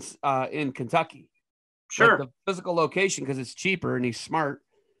actually in Kentucky. Sure. Like the physical location, because it's cheaper and he's smart.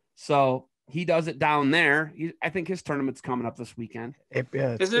 So he does it down there. I think his tournament's coming up this weekend.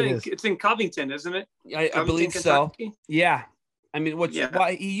 It's in Covington, isn't it? I believe Kentucky? So. Yeah. I mean,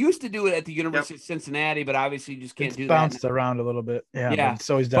 he used to do it at the University of Cincinnati, but obviously you just can't do that. Bounced around a little bit. Yeah. It's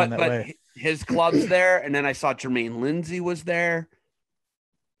always done that way. His club's there. And then I saw Jermaine Lindsay was there.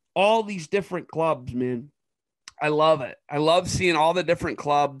 All these different clubs, man. I love it. I love seeing all the different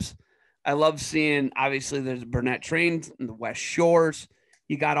clubs. I love seeing, obviously, there's Burnett Trains in the West Shores.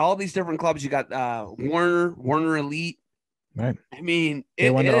 You got all these different clubs. You got Warner Elite. Right. I mean, they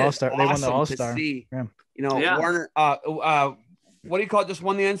won the All-Star. Awesome, they won the All-Star. Yeah. Warner, what do you call it? Just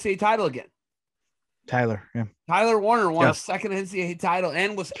won the NCAA title again. Tyler Warner won a second NCAA title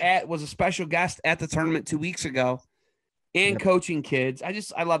and was a special guest at the tournament 2 weeks ago and coaching kids.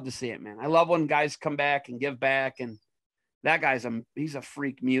 I love to see it, man. I love when guys come back and give back. And that guy's he's a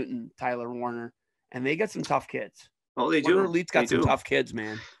freak mutant, Tyler Warner. And they get some tough kids. Oh, they Warner do. Elite's got some tough kids,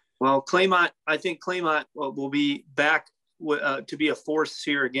 man. Well, I think Claymont will be back to be a force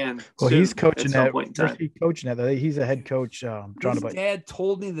here again. Well, he's coaching at some point in time. He's coaching at that. He's a head coach. His dad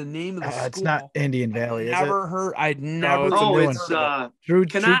told me the name of the school. It's not Indian Valley. I'd never. It's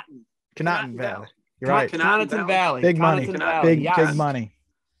Conotton Valley. You're right. Conotton Valley. Big money. Valley. Big money.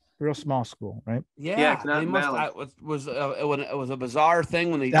 real small school, right? Yeah, they must. It was a bizarre thing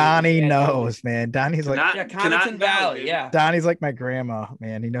when they. Donnie knows, man. Donnie's like Conotton Valley. Yeah, Donnie's like my grandma,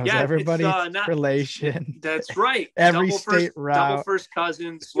 man. He knows everybody's relation. That's right. Every state route. Double first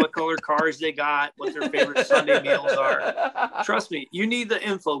cousins, what color cars they got, what their favorite Sunday meals are. Trust me, you need the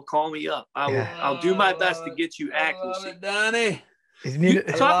info. Call me up. I'll do my best to get you accuracy. Donnie, you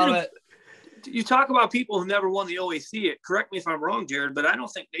talk about people who never won the OAC. Correct me if I'm wrong, Jared, but I don't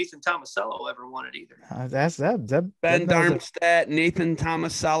think Nathan Tomasello ever won it either. That's Ben Darmstadt, Nathan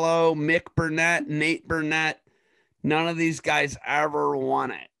Tomasello, Mick Burnett, Nate Burnett. None of these guys ever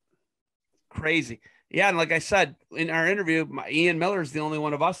won it. Crazy. Yeah, and like I said in our interview, Ian Miller is the only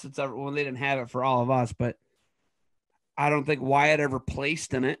one of us that's ever. Well, they didn't have it for all of us, but I don't think Wyatt ever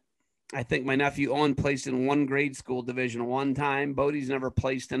placed in it. I think my nephew Owen placed in one grade school division one time. Bodie's never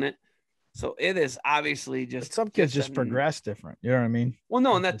placed in it. So it is obviously just. But some kids just progress different. You know what I mean? Well,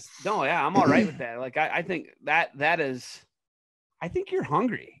 no, and I'm all right with that. Like I think that is. I think you're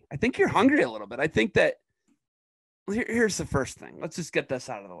hungry. I think you're hungry a little bit. I think that. Here's the first thing. Let's just get this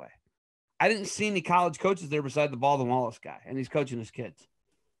out of the way. I didn't see any college coaches there beside the Baldwin Wallace guy, and he's coaching his kids.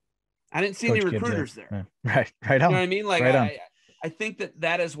 I didn't see any recruiters there. Right on. You know what I mean? Like right I think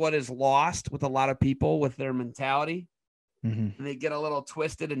that is what is lost with a lot of people with their mentality. Mm-hmm. And they get a little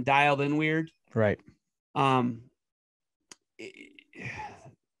twisted and dialed in weird. Right.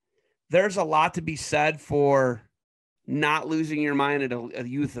 There's a lot to be said for not losing your mind at a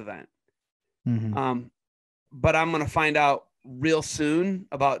youth event. Mm-hmm. But I'm going to find out real soon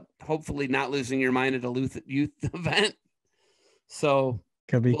about hopefully not losing your mind at a youth event. So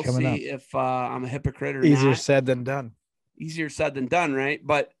could be we'll coming see up. If I'm a hypocrite or Easier not. said than done. Easier said than done, right?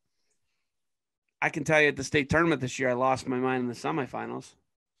 But I can tell you at the state tournament this year, I lost my mind in the semifinals,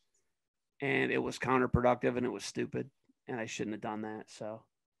 and it was counterproductive and it was stupid, and I shouldn't have done that. So,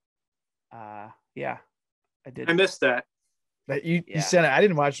 yeah, I did. I missed that. But you said it. I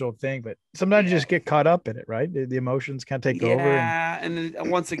didn't watch the whole thing, but sometimes you just get caught up in it, right? The emotions kind of take over. Yeah, and then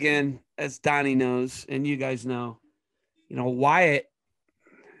once again, as Donnie knows, and you guys know, Wyatt.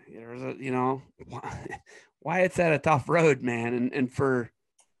 Wyatt's at a tough road, man, and for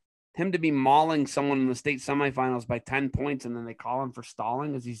him to be mauling someone in the state semifinals by 10 points and then they call him for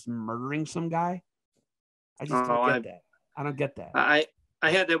stalling as he's murdering some guy. I just don't get that. I don't get that. I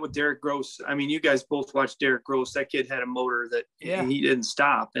had that with Derek Gross. I mean, you guys both watched Derek Gross. That kid had a motor that he didn't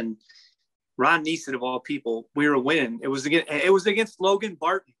stop. And Ron Neeson, of all people, we were winning. It was against Logan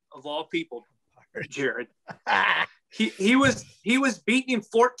Barton, of all people, Jared. He was beating him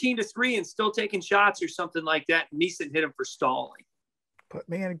 14-3 and still taking shots or something like that. Neeson hit him for stalling. Put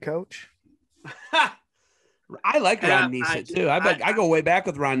me in, coach. I like Ron Neeson too. I go way back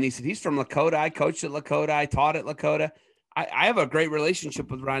with Ron Neeson. He's from Lakota. I coached at Lakota. I taught at Lakota. I have a great relationship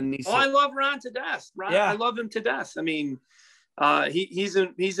with Ron Neeson. Oh, I love Ron to death. I love him to death. I mean, he's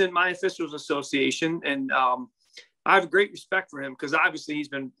in my officials association, and I have great respect for him because obviously he's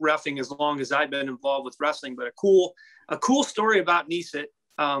been reffing as long as I've been involved with wrestling. But a cool story about Neeson,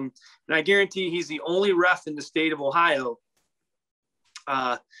 and I guarantee he's the only ref in the state of Ohio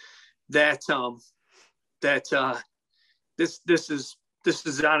this is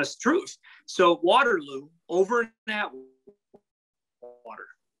honest truth. So Waterloo, over in Atwater,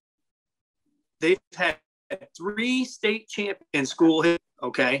 they've had 3 state champion school hits.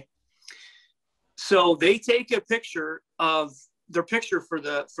 Okay. So they take a picture of their picture for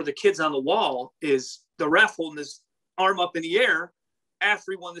the kids on the wall is the ref holding his arm up in the air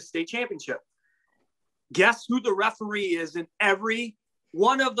after he won the state championship. Guess who the referee is in every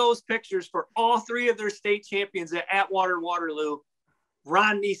one of those pictures for all 3 of their state champions at Atwater, Waterloo?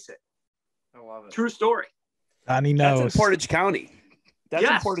 Ron Neeson. I love it. True story. Donnie knows. That's in Portage County. That's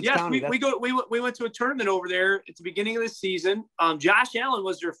in Portage County. We went to a tournament over there at the beginning of the season. Josh Allen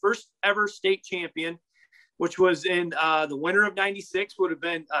was their first ever state champion, which was in the winter of '96. Would have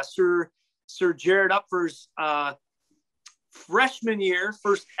been Sir Jared Upfer's freshman year,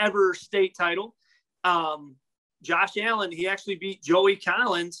 first ever state title. Josh Allen, he actually beat Joey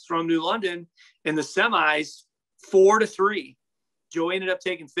Collins from New London in the semis 4-3. Joey ended up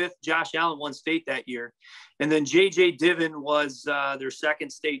taking 5th. Josh Allen won state that year. And then J.J. Diven was their second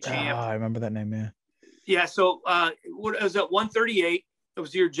state champ. I remember that name, yeah. Yeah, so it was at 138. It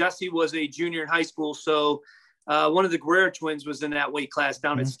was the year Jesse was a junior in high school. So one of the Guerrero twins was in that weight class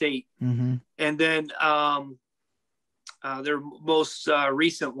down at state. Mm-hmm. And then their most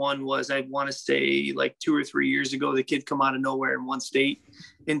recent one was, I want to say, like 2 or 3 years ago. The kid come out of nowhere in one state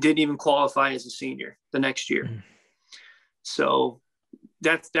and didn't even qualify as a senior the next year. Mm-hmm. So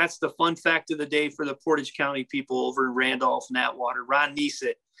that's the fun fact of the day for the Portage County people over in Randolph and Atwater. Ron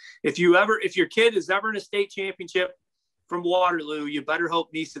Neeson, if your kid is ever in a state championship from Waterloo, you better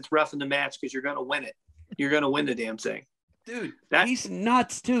hope Neeson's reffing the match because you're going to win it. You're going to win the damn thing. Dude, he's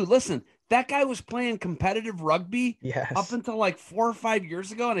nuts too. Listen, that guy was playing competitive rugby up until like 4 or 5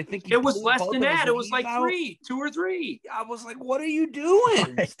 years ago. And I think it was less than that. It was like 2 or 3. I was like, what are you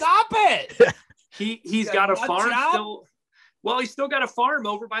doing? Right. Stop it. He's got a farm still. Well, he's still got a farm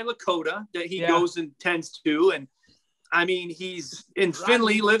over by Lakota that he goes and tends to. And I mean, he's in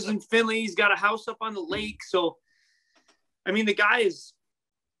Findlay, lives in Findlay. He's got a house up on the lake. So, I mean, the guy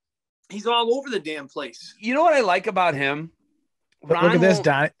he's all over the damn place. You know what I like about him? Look at this,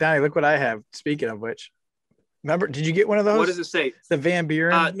 Donnie. Look what I have. Speaking of which, remember, did you get one of those? What does it say? The Van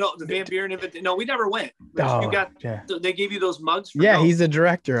Buren? No, the Van Buren. No, we never went. They gave you those mugs? He's the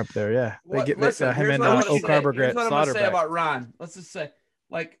director up there. Yeah. Listen, him and Oak Harbor Here's what I'm going to say about Ron. Let's just say,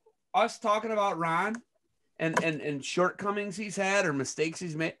 like, us talking about Ron and shortcomings he's had or mistakes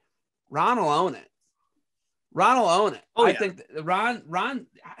he's made, Ron will own it. I think Ron,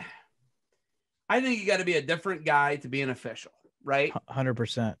 I think you got to be a different guy to be an official, right?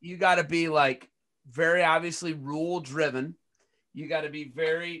 100%. You got to be like very obviously rule driven. You got to be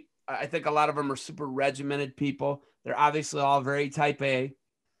very, I think a lot of them are super regimented people. They're obviously all very type A.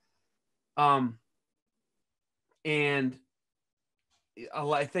 And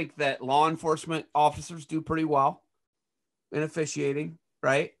I think that law enforcement officers do pretty well in officiating,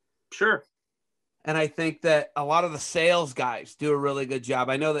 right? Sure. And I think that a lot of the sales guys do a really good job.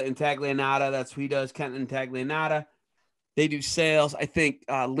 I know that Intaglianata, that's who he does, Kenton Intaglianata. They do sales. I think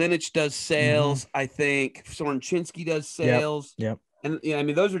Linich does sales. I think Soren Chinsky does sales. Yep. And I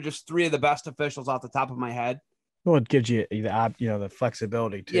mean, those are just 3 of the best officials off the top of my head. Well, it gives you the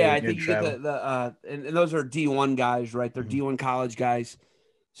flexibility too. Yeah, I think you get and those are D1 guys, right? They're D1 college guys.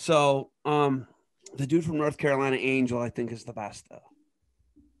 So the dude from North Carolina, Angel, I think is the best though.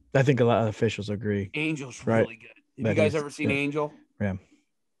 I think a lot of officials agree. Angel's really good. Have you guys ever seen Angel? Yeah.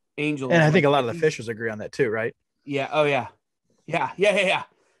 Angel. And I think a lot of the officials agree on that too, right? Yeah. Oh, yeah. Yeah.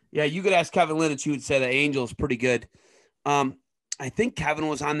 Yeah, you could ask Kevin Linich, you would say that Angel is pretty good. I think Kevin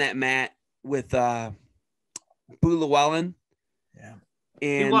was on that mat with Boo Llewellyn. Yeah.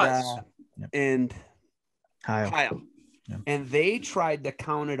 And, he was. And Kyle. Yeah. And they tried to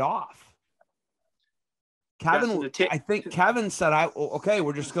count it off. Kevin, I think Kevin said, okay,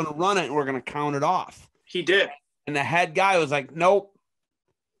 we're just going to run it and we're going to count it off. He did. And the head guy was like, nope.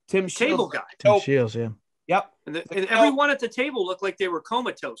 Table guy. Tim Shields, yeah. Yep. And everyone at the table looked like they were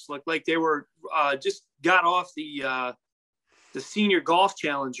comatose, looked like they were just got off the senior golf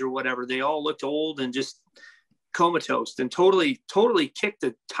challenge or whatever. They all looked old and just comatose and totally kicked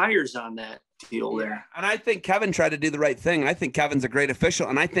the tires on that deal there. And I think Kevin tried to do the right thing. I think Kevin's a great official.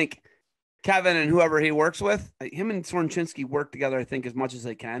 And I think Kevin and whoever he works with, him and Soren Chinsky work together, I think, as much as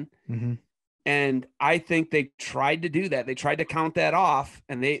they can. Mm-hmm. And I think they tried to do that. They tried to count that off,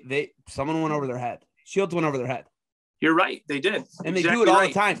 and someone went over their head. Shields went over their head. You're right. They did. And they do it all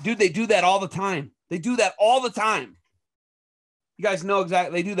the time. Dude, they do that all the time. They do that all the time. You guys know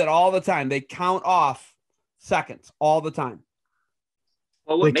exactly. They do that all the time. They count off seconds all the time.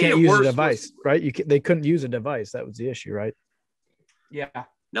 Well, they can't use a device, right? They couldn't use a device. That was the issue, right? Yeah.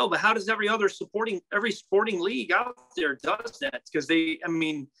 No, but how does every sporting league out there does that? Because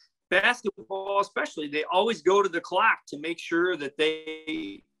basketball especially, they always go to the clock to make sure that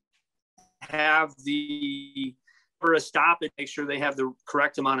they have for a stop and make sure they have the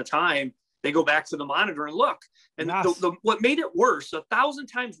correct amount of time. They go back to the monitor and look. And what made it worse, 1,000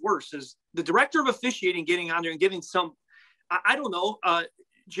 times worse, is the director of officiating getting on there and giving some, I don't know,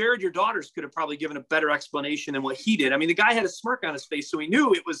 Jared, your daughters could have probably given a better explanation than what he did. I mean, the guy had a smirk on his face, so he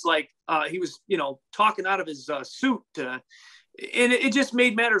knew it was like he was, talking out of his suit. And it just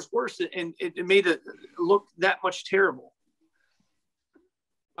made matters worse, and it made it look that much terrible.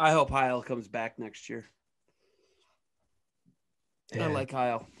 I hope Heil comes back next year. Yeah. I like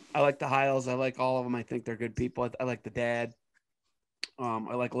Heil. I like the Heils. I like all of them. I think they're good people. I like the dad.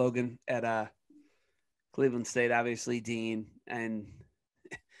 I like Logan at Cleveland State, obviously Dean, and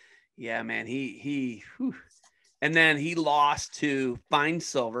yeah, man, he and then he lost to Fine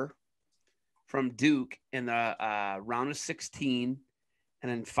Silver from Duke in the round of 16,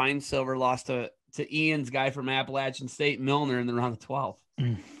 and then Fine Silver lost to Ian's guy from Appalachian State, Milner, in the round of 12.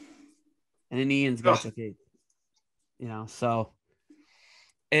 And then Ian's got took 8. So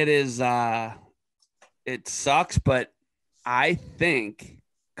it is it sucks, but I think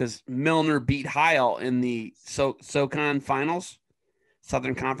because Milner beat Heil in the SoCon finals,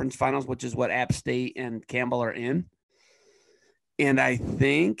 Southern Conference finals, which is what App State and Campbell are in. And I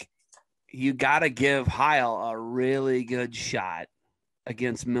think you got to give Heil a really good shot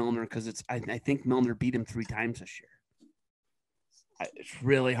against Milner because I think Milner beat him 3 times this year. It's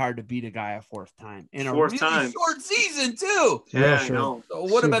really hard to beat a guy a 4th time in a really short season too. Yeah, I know. So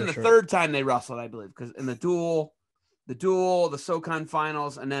it would have been the 3rd time they wrestled, I believe, because in the duel, the SoCon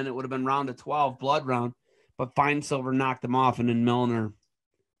finals, and then it would have been round of 12, blood round. But Fine Silver knocked him off, and then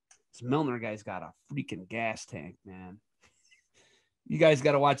this Milner guy's got a freaking gas tank, man. You guys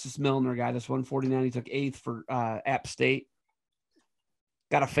got to watch this Milner guy. This 149, he took 8th for App State.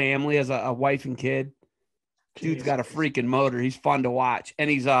 Got a family, has a wife and kid. Dude's got a freaking motor. He's fun to watch. And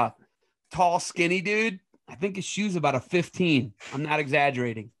he's a tall, skinny dude. I think his shoe's about a 15. I'm not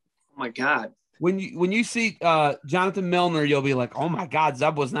exaggerating. Oh, my God. When you see Jonathan Milner, you'll be like, oh, my God,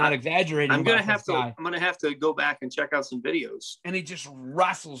 Zeb was not exaggerating. I'm going to have to go back and check out some videos. And he just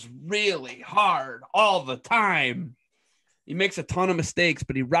wrestles really hard all the time. He makes a ton of mistakes,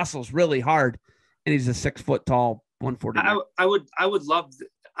 but he wrestles really hard. And he's a 6 foot tall 149. I would love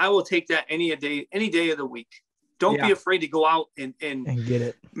I will take that any day of the week. Don't be afraid to go out and get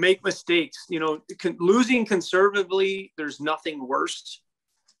it. Make mistakes. You know, losing conservatively, there's nothing worse.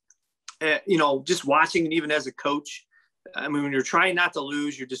 You know, just watching, and even as a coach, I mean, when you're trying not to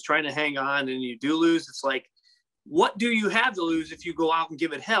lose, you're just trying to hang on, and you do lose. It's like, what do you have to lose if you go out and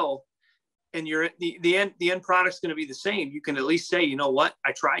give it hell? And you're the end product's going to be the same. You can at least say, you know what,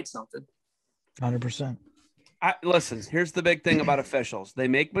 I tried something. 100%. Listen, here's the big thing about officials. They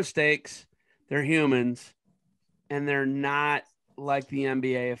make mistakes. They're humans, and they're not like the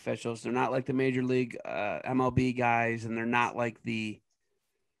NBA officials. They're not like the Major League MLB guys, and they're not like the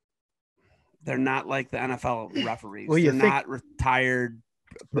NFL referees. Well, they're not retired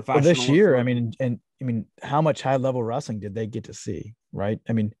professionals. Well, this year, I mean, how much high-level wrestling did they get to see, right?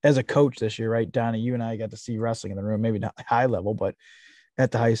 I mean, as a coach this year, right, Donnie, you and I got to see wrestling in the room, maybe not high level, but at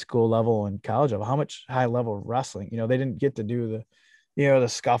the high school level and college level, how much high level wrestling, you know, they didn't get to do the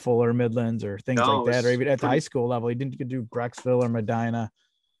scuffle or Midlands or things like that, or even at the high school level, he didn't get to do Brecksville or Medina.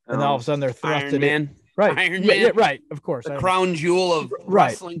 And then all of a sudden they're thrusted in. Right. Iron Man. Yeah, right. Of course. The crown jewel of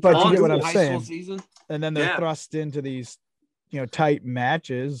wrestling. But you get what I'm saying. Season. And then they're thrust into these, tight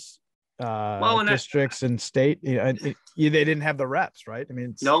matches, districts and state, they didn't have the reps, right? I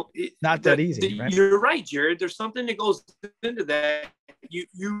mean, it's not that easy. Right? You're right, Jared. There's something that goes into that. You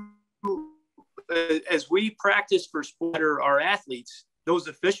as we practice for sport or our athletes, those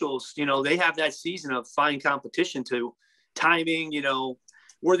officials, they have that season of fine competition to timing,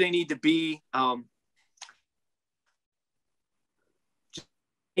 where they need to be,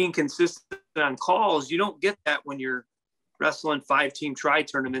 being consistent on calls. You don't get that when you're wrestling 5-team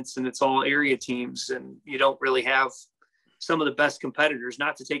tri-tournaments and it's all area teams, and you don't really have some of the best competitors.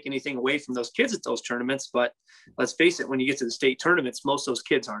 Not to take anything away from those kids at those tournaments, but let's face it, when you get to the state tournaments, most of those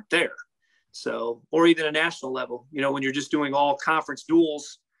kids aren't there. So, or even a national level, when you're just doing all conference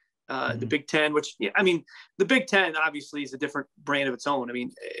duels, the Big Ten, which, the Big Ten obviously is a different brand of its own. I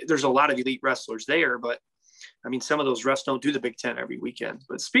mean, there's a lot of elite wrestlers there, but some of those refs don't do the Big Ten every weekend.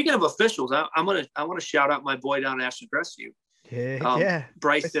 But speaking of officials, I want to shout out my boy down at Ashland Rescue.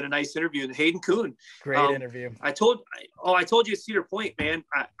 Bryce did a nice interview, and Hayden Kuhn. Great interview. I told you at Cedar Point, man.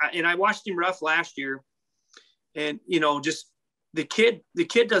 I watched him ref last year, and just the kid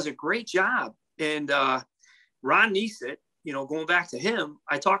does a great job. And Ron Neesett, going back to him,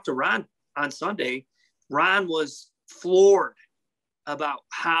 I talked to Ron on Sunday. Ron was floored about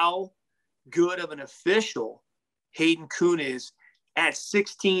how good of an official Hayden Kuhn is at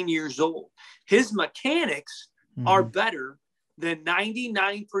 16 years old. His mechanics are better than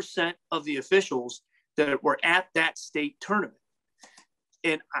 99% of the officials that were at that state tournament.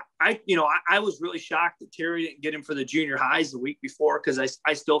 And I was really shocked that Terry didn't get him for the junior highs the week before, because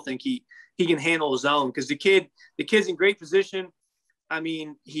I still think he can handle his own, because the kid's in great position.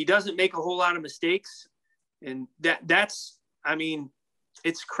 He doesn't make a whole lot of mistakes, and that's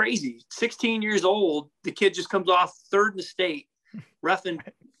it's crazy. 16 years old, the kid just comes off third in the state, reffing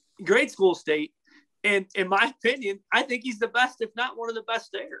grade school state. And in my opinion, I think he's the best, if not one of the best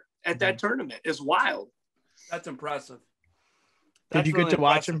there at that tournament. It's wild. That's impressive. Did you get to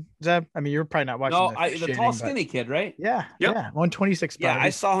watch him, Zeb? You're probably not watching. No, the tall, skinny kid, right? Yeah. Yep. Yeah. 126. Yeah, I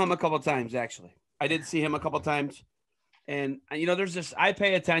saw him a couple of times, actually. I did see him a couple of times. And, there's this, I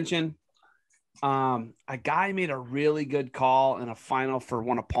pay attention. A guy made a really good call in a final for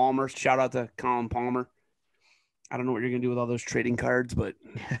one of Palmer's. Shout out to Colin Palmer. I don't know what you're going to do with all those trading cards, but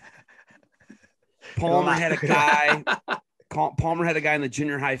Palmer had a guy in the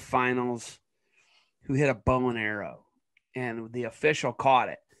junior high finals who hit a bow and arrow, and the official caught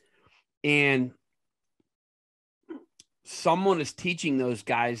it. And someone is teaching those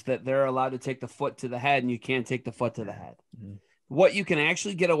guys that they're allowed to take the foot to the head, and you can't take the foot to the head. what you can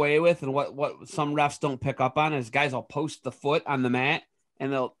actually get away with and what some refs don't pick up on is guys will post the foot on the mat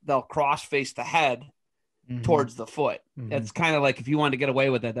and they'll cross face the head towards the foot. It's kind of like if you want to get away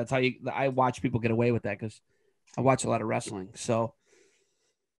with it, that's how I watch people get away with that because I watch a lot of wrestling. So,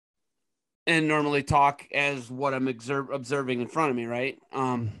 and normally talk as what I'm observing in front of me, right?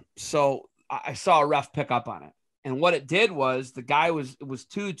 So I saw a ref pick up on it. And what it did was the guy it was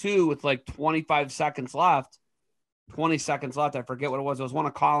 2-2 with like 25 seconds left. 20 seconds left. I forget what it was. It was one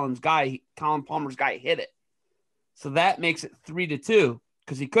of Colin Palmer's guy hit it. So that makes it 3-2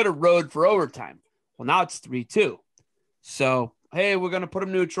 because he could have rode for overtime. Well, now it's 3-2. So, hey, we're going to put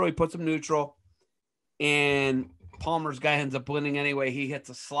him neutral. He puts him neutral. And Palmer's guy ends up winning anyway. He hits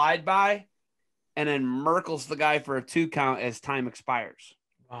a slide by and then Merkles the guy for a 2 count as time expires.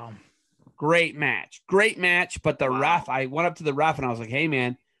 Wow. Great match. But the ref, I went up to the ref and I was like, hey,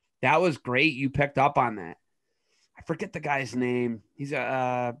 man, that was great. You picked up on that. I forget the guy's name. He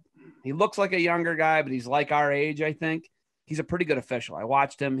looks like a younger guy, but he's like our age, I think. He's a pretty good official. I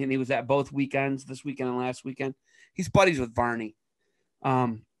watched him, and he was at both weekends, this weekend and last weekend. He's buddies with Varney.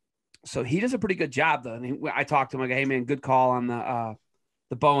 So he does a pretty good job, though. And I talked to him, like, hey, man, good call on the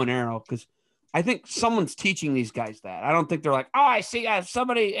bow and arrow, because I think someone's teaching these guys that. I don't think they're like, oh, I see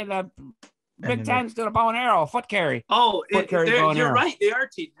somebody in the Big Ten's doing a bow and arrow, foot carry. Oh, you're right. They are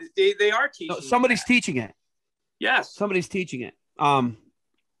teaching. They are teaching. No, somebody's teaching it. Yes. Somebody's teaching it. I'm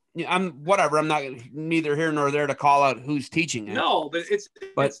not neither here nor there to call out who's teaching it. No, but it's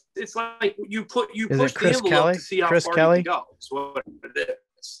like you push the envelope Kelly? to see how Chris far Kelly? you can go. That's what it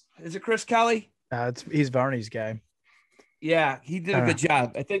is. Is it Chris Kelly? He's Varney's guy. Yeah, he did a good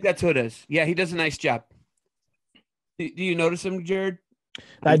job. I think that's who it is. Yeah, he does a nice job. Do you notice him, Jared?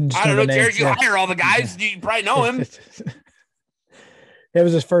 I don't know, Jared. You hire all the guys. You probably know him. It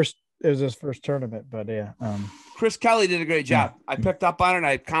was his first tournament, but yeah. Chris Kelly did a great job. I picked up on it. And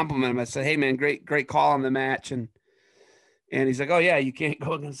I complimented him. I said, "Hey, man, great call on the match." And he's like, "Oh yeah, you can't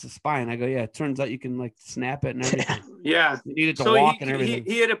go against the spine." I go, "Yeah, it turns out you can like snap it and everything." Yeah, you need it to walk and everything.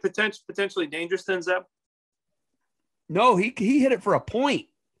 He had a potentially dangerous then, Zeb. No, he hit it for a point.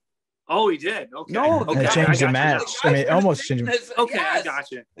 Oh, he did. Okay. No, okay. It changed the match. I mean, almost changed. Okay, yes. I got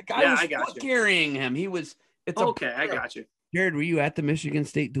you. The guy was carrying him. He was. Okay, I got you. Jared, were you at the Michigan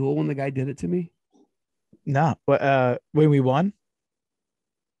State duel when the guy did it to me? No. When we won?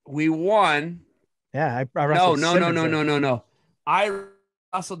 We won. Yeah, I wrestled. No. I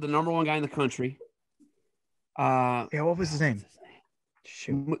wrestled the number 1 guy in the country. Yeah, what was his name?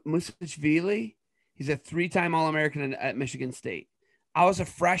 Musachvili. He's a 3-time All-American at Michigan State. I was a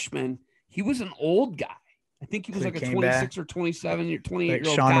freshman. He was an old guy. I think he was like a 26 or 27 or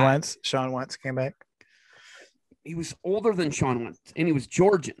 28-year-old guy. Sean Wentz came back. He was older than Sean Wentz, and he was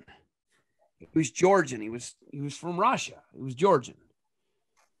Georgian. He was from Russia. He was Georgian.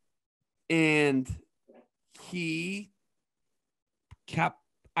 And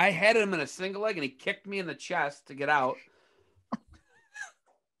I had him in a single leg, and he kicked me in the chest to get out.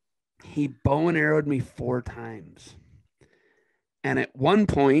 He bow and arrowed me 4 times. And at one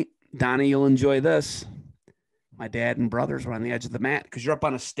point, Donnie, you'll enjoy this. My dad and brothers were on the edge of the mat because you're up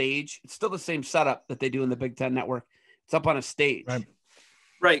on a stage. It's still the same setup that they do in the Big Ten Network. It's up on a stage.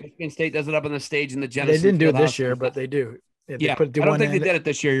 Right. Michigan State does it up on the stage in the Genesis. They didn't do it this year, but they do. I don't think they did it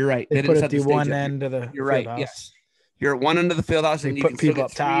this year. You're right. They put it at the one end of the You're right. Yes. You're at one end of the field house, and you put can people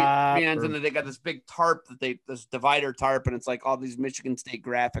up top. Three ends, and then they got this big tarp this divider tarp, and it's like all these Michigan State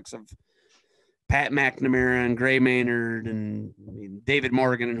graphics of Pat McNamara and Gray Maynard and David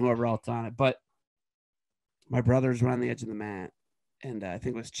Morgan and whoever else on it. But my brothers were on the edge of the mat, and I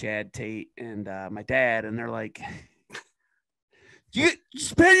think it was Chad Tate and my dad, and they're like, "You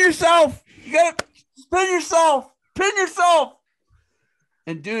spin yourself. You gotta spin yourself. Pin yourself."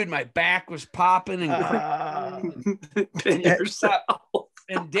 And dude, my back was popping and pin yourself.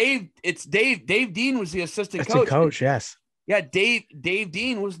 And Dave Dean was the assistant coach. That's a coach, yes. Yeah, Dave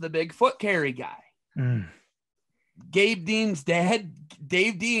Dean was the big foot carry guy. Gabe Dean's dad,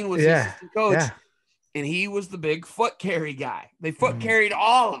 Dave Dean, was the assistant coach, and he was the big foot carry guy. They foot carried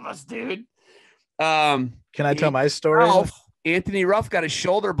all of us, dude. Can I tell my story? Anthony Ruff got his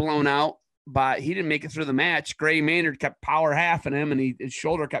shoulder blown out, but he didn't make it through the match. Gray Maynard kept power halfing him, and his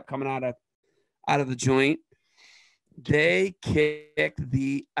shoulder kept coming out of the joint. They kicked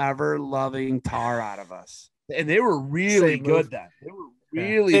the ever-loving tar out of us. And they were really good then. They were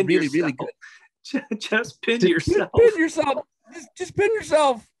really good. Just pin yourself. Pin yourself. Just pin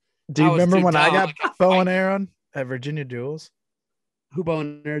yourself. Do you remember when I got bow and arrow at Virginia Duels? Who bow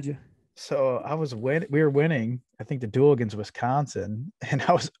and arrowed you? So we were winning, I think, the duel against Wisconsin, and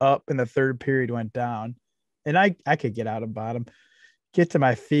I was up in the 3rd period, went down, and I could get out of bottom, get to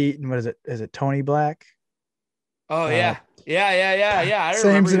my feet, and what is it? Is it Tony Black? Oh yeah. I Same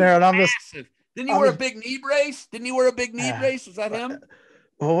remember. scenario. And I'm Massive. Didn't he wear a big knee brace? Was that him?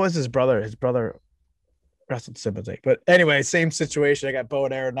 What was his brother? His brother wrestled sympathy. But anyway, same situation. I got bow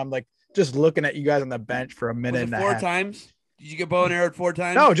and arrow, and I'm like just looking at you guys on the bench for a minute and a half. 4 times? Did you get bow and arrowed 4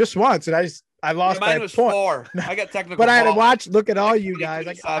 times? No, just once, and I lost. Yeah, mine was point. 4. I got technical. But I had to look at all you guys.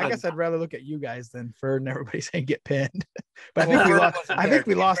 I 7. guess I'd rather look at you guys than Ferd and everybody saying get pinned. But I think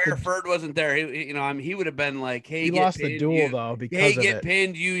we lost. Ferd wasn't there. He would have been like, "Hey, he lost the duel though because hey, get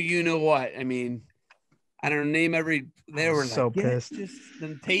pinned. You know what? I mean, I don't know, name every. They were so like, pissed.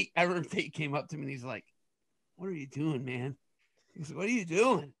 Then Tate. I remember Tate came up to me and he's like, "What are you doing, man?" He said, "What are you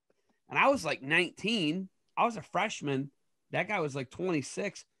doing?" And I was like 19. I was a freshman. That guy was like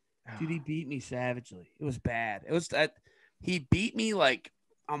 26. Dude, he beat me savagely. It was bad. It was that he beat me like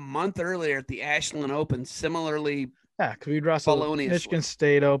a month earlier at the Ashland Open. Similarly, yeah, because we'd wrestle Michigan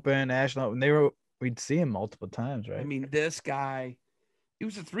State Open, Ashland Open. We'd see him multiple times, right? I mean, this guy, he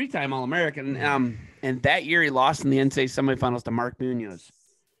was a 3-time All-American. And that year he lost in the NCAA semifinals to Mark Munoz.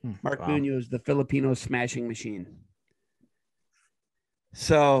 Mark Munoz, the Filipino smashing machine.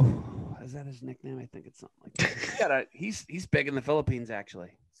 So, is that his nickname? I think it's something like that. He's big in the Philippines,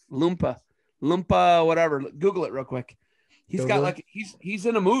 actually. Lumpa, whatever. Google it real quick. He's he's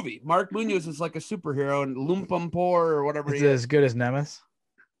in a movie. Mark Munoz is like a superhero, and Lumpampor or whatever. Is it as good as Nemes?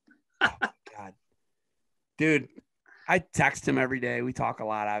 Oh, God, dude, I text him every day. We talk a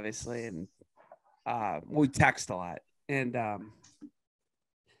lot, obviously, and we text a lot. And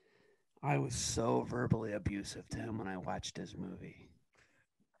I was so verbally abusive to him when I watched his movie.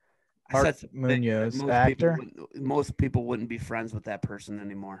 Mark Munoz, actor. Most people wouldn't be friends with that person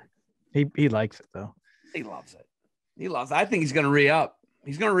anymore. He likes it though. He loves it. I think he's going to re-up.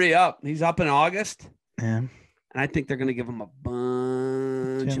 He's up in August. Yeah. And I think they're going to give him a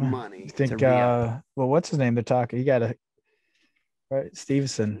bunch of money. You think, well, what's his name? They're talking. You got to, right?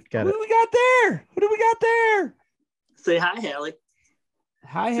 Stevenson. Who do we got there? Say hi, Hallie.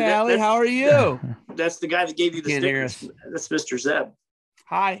 Hi, Hallie. How are you? That's the guy that gave you the stickers. That's Mr. Zeb.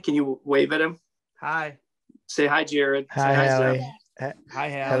 Hi. Can you wave at him? Hi. Say hi, Jared. Hi, Hallie. Hi,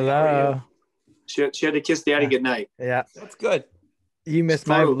 Hallie. Hello. How are you? She had to kiss Daddy goodnight. Yeah. That's good. You missed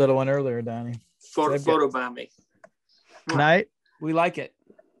my little one earlier, Donnie. Photo bomb me. Night. We like it.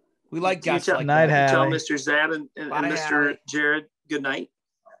 We like guys like night, that. Tell Mr. Zeb and Mr. Hallie. Jared good night.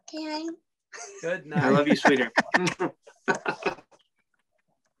 Good night. I love you, sweetheart.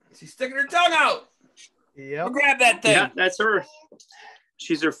 She's sticking her tongue out. Yeah. Grab that thing. Yeah, that's her.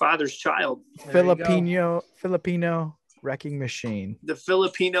 She's her father's child. Filipino wrecking machine. The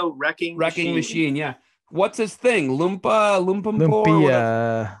Filipino wrecking machine. Yeah. What's his thing? Lumpia.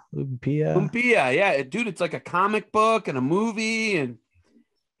 Yeah, dude, it's like a comic book and a movie, and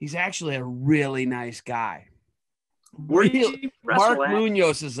he's actually a really nice guy. Mark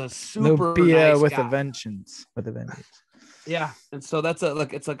Munoz is a super nice with guy. a vengeance. Yeah, and so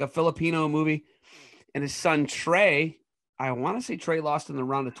it's like a Filipino movie, and his son Trey. I want to say Trey lost in the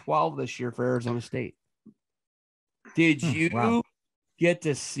round of 12 this year for Arizona State. Did you get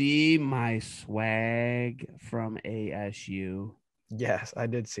to see my swag from ASU? Yes, I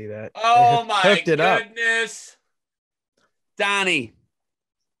did see that. Oh my goodness. Donnie,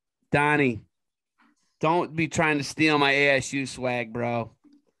 don't be trying to steal my ASU swag, bro.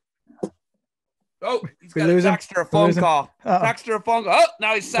 Oh, he's got a text or a phone call. Text or a phone call. Oh,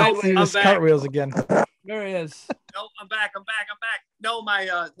 now he's sideways. Cartwheels again. There he is. No, I'm back. No, my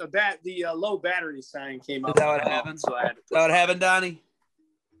the low battery sign came up. Is that what happened? So I had to. Is that what happened, Donnie?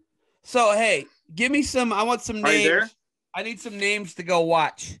 So hey, give me some. I want some names. Are you there? I need some names to go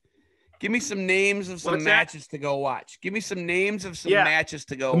watch. Give me some names of some matches to go watch. Give me some names of some matches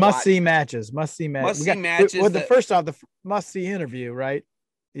to go watch. Must-see matches. Must-see matches. With the first off, the must-see interview, right?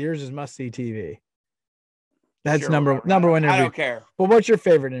 Yours is must-see TV. That's number one interview. I don't care. Well, what's your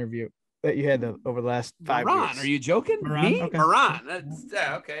favorite interview that you had over the last 5 years? Are you joking? Moran? Me? Okay. Moran.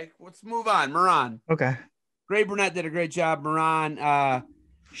 Okay. Let's move on. Moran. Okay. Gray Burnett did a great job. Moran.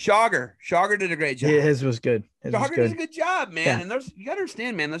 Shogger did a great job. Yeah, his was good. Shogger did a good job, man. Yeah. And you got to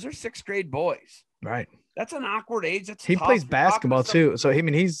understand, man, those are 6th grade boys. Right. That's an awkward age. He plays basketball too. So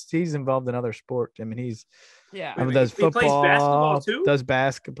he's involved in other sport. I mean, does football. He plays basketball too. Does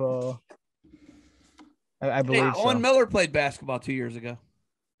basketball. I believe so. Owen Miller played basketball 2 years ago.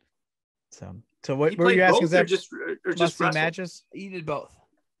 So what were you asking? Is that just matches? He did both.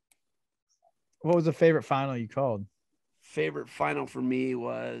 What was the favorite final you called? Favorite final for me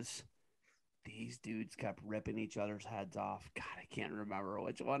was these dudes kept ripping each other's heads off. God, I can't remember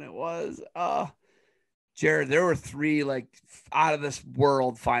which one it was. Jared, there were 3 like out of this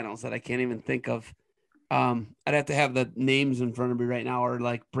world finals that I can't even think of. I'd have to have the names in front of me right now, or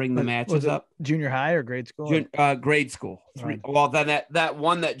like bring the matches up. Junior high or grade school? Grade school. 3. Right. Well, then that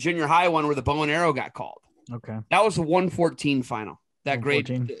one, that junior high one where the bow and arrow got called. Okay. That was a 114 final. That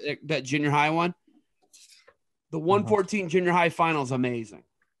 114. grade, that junior high one. The 114 junior high final is amazing.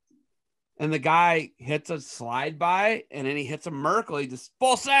 And the guy hits a slide by, and then he hits a Merkel. He just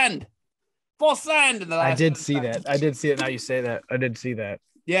full send. In the last I did see that. I did see it. Now you say that. I did see that.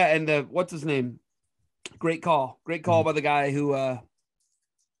 Yeah, and what's his name? Great call by the guy who. I'm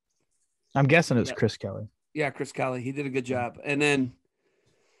guessing it's Chris Kelly. Yeah, Chris Kelly. He did a good job. And then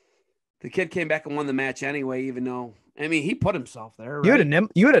the kid came back and won the match anyway, even though, I mean, he put himself there. Right?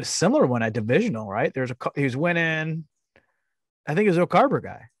 You had a similar one at divisional, right? He was winning. I think it was Oak Harbor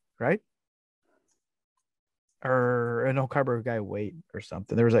guy, right? Or an Oak Harbor guy weight or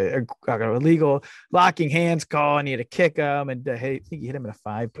something. There was a illegal locking hands call, and he had to kick him, and I think he hit him in a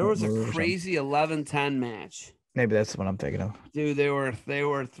 5 point. There was a crazy 11-10 match. Maybe that's what I'm thinking of. Dude, they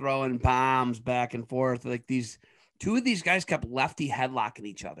were throwing bombs back and forth. Like 2 of these guys kept lefty headlocking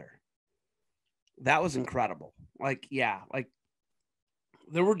each other. That was incredible. Like, yeah, like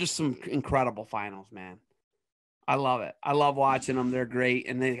there were just some incredible finals, man. I love it. I love watching them. They're great.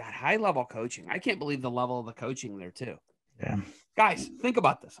 And they got high level coaching. I can't believe the level of the coaching there too. Yeah. Guys, think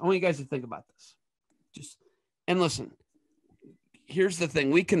about this. I want you guys to think about this. And listen, here's the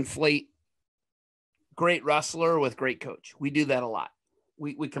thing. We conflate great wrestler with great coach. We do that a lot.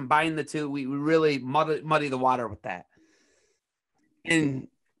 We combine the two. We really muddy the water with that. And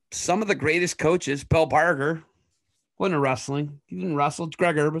some of the greatest coaches, Bill Barger, wasn't a wrestling. He didn't wrestle. It's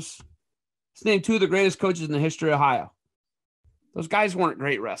Greg Urbis. He's named 2 of the greatest coaches in the history of Ohio. Those guys weren't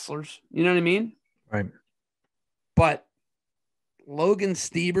great wrestlers. You know what I mean? Right. But Logan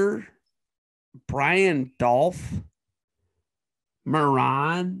Stieber, Brian Dolph,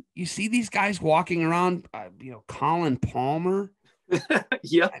 Moran, you see these guys walking around, Colin Palmer.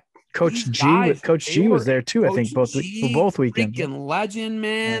 Yep. Coach G was there too. I think both weekends. Freaking legend,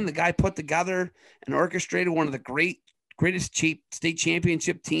 man. Yeah. The guy put together and orchestrated one of the greatest state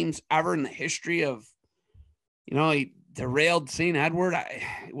championship teams ever in the history of, he derailed St. Edward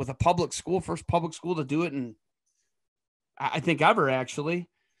with a public school, first public school to do it. And I think ever, actually,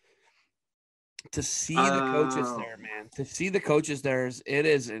 to see the coaches there, man, it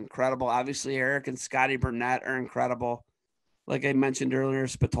is incredible. Obviously Eric and Scotty Burnett are incredible. Like I mentioned earlier,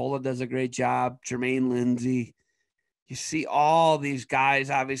 Spatola does a great job. Jermaine Lindsay, you see all these guys,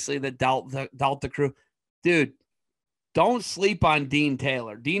 obviously the Delta crew, dude. Don't sleep on Dean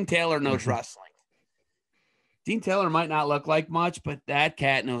Taylor. Dean Taylor knows wrestling. Dean Taylor might not look like much, but that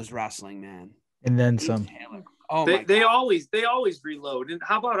cat knows wrestling, man. And then some. Taylor. Oh, they always reload. And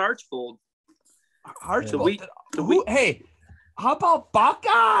how about Archbold? Hey, how about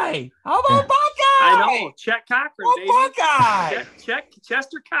Buckeye? Buckeye? I know. Chet Cochran, baby. Buckeye.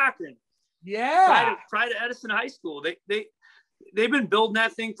 Chester Cochran. Yeah. Pride of Edison High School. They've been building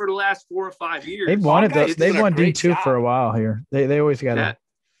that thing for the last 4 or 5 years. They've won D2 for a while here. They always got it.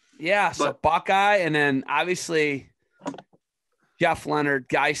 Yeah. So Buckeye, and then obviously Jeff Leonard,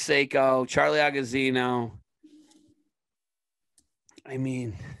 Guy Seiko, Charlie Agazzino. I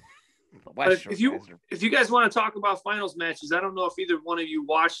mean, if you guys want to talk about finals matches, I don't know if either one of you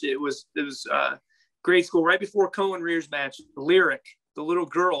watched it. It was grade school right before Cohen Rear's match. Lyric, the little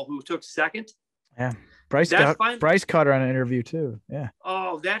girl who took second. Yeah. Bryce caught her on an interview too. Yeah.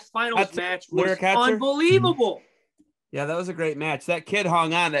 Oh, that finals match was unbelievable. Yeah, that was a great match. That kid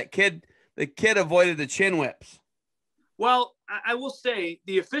hung on. The kid avoided the chin whips. Well, I will say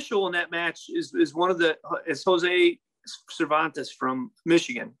the official in that match is Jose Cervantes from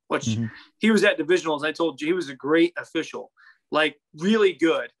Michigan, which he was at divisionals. I told you he was a great official, like really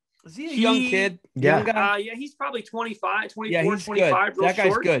good. Is he a young kid? Yeah. Yeah, he's probably 25, 24, yeah, 25. That guy's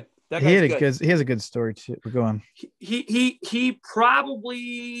short. Good. He has a good story too. Go on. He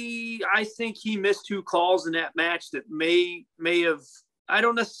probably, I think he missed 2 calls in that match that may have, I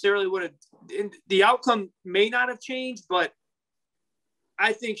don't necessarily would have, the outcome may not have changed, but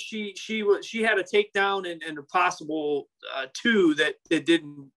I think she had a takedown and a possible 2 that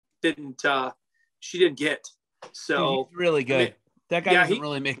she didn't get. So he's really good. I mean, that guy doesn't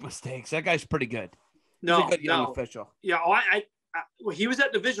really make mistakes. That guy's pretty good. He's a good young official. Yeah. He was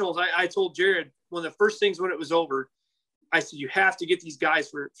at divisionals. I told Jared one of the first things when it was over, I said, you have to get these guys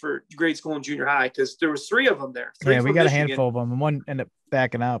for grade school and junior high, because there was 3 of them there. Yeah, we got Michigan. A handful of them, and one ended up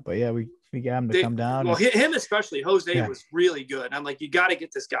backing out. But yeah, we got him to come down. Well, him especially, Jose was really good. I'm like, you got to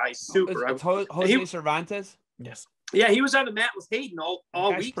get this guy. Super. Jose Cervantes? Yes. Yeah, he was on the mat with Hayden all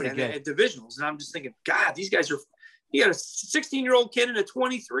weekend at divisionals. And I'm just thinking, God, these guys are – you got a 16-year-old kid and a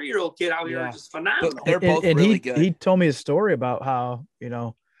 23-year-old kid out here just phenomenal. But they're both really good. He told me a story about how,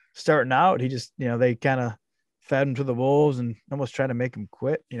 starting out, he just, they kind of fed him to the wolves and almost tried to make him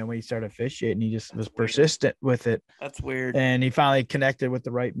quit, when he started officiating. He just was persistent with it. That's weird. And he finally connected with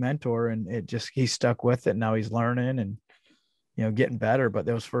the right mentor, and he stuck with it. Now he's learning and, getting better. But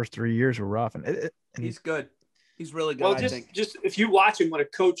those first 3 years were rough. And he's good. He's really good. Well, just if you watch him when a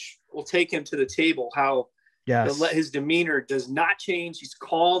coach will take him to the table, how his demeanor does not change. He's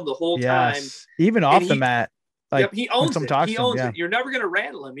calm the whole time. Even off the mat. Like, he owns it. He owns it. You're never going to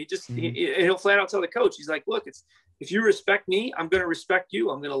rattle him. He just he'll flat out tell the coach. He's like, look, if you respect me, I'm going to respect you.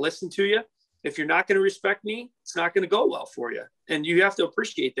 I'm going to listen to you. If you're not going to respect me, it's not going to go well for you. And you have to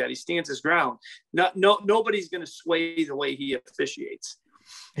appreciate that. He stands his ground. Nobody's going to sway the way he officiates.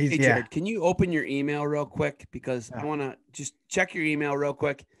 Hey, Jared, can you open your email real quick? Because I want to just check your email real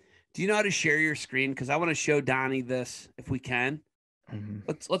quick. Do you know how to share your screen? Because I want to show Donnie this if we can.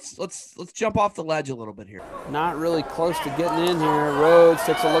 Let's jump off the ledge a little bit here. Not really close to getting in here. Rhodes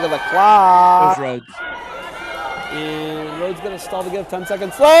takes a look at the clock. There's Rhodes. And Rhodes going to stall to give 10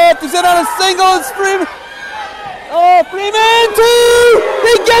 seconds left. He's in on a single. It's Freeman. Oh, Freeman, 2.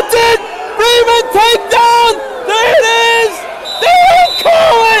 He gets it. Freeman takedown. There it is. They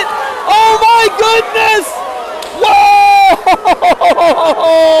call it! Oh my goodness! Whoa!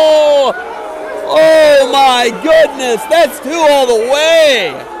 Oh my goodness! That's 2 all the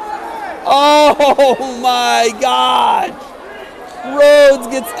way! Oh my God! Rhodes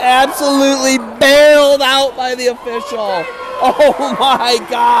gets absolutely bailed out by the official. Oh my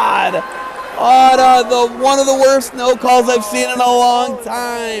God! One of the worst no calls I've seen in a long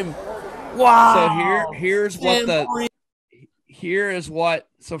time. Wow! So here's what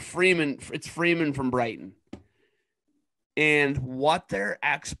Freeman, it's Freeman from Brighton, and what their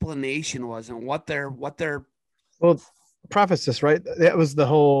explanation was, and what their well, preface this, right? That was the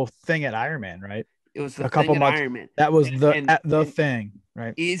whole thing at Ironman, right? It was a couple months Ironman. That was the thing,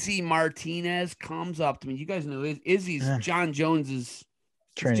 right? Izzy Martinez comes up to me. You guys know Izzy's John Jones's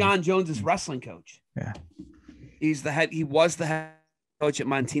wrestling coach. Yeah, he was the head coach at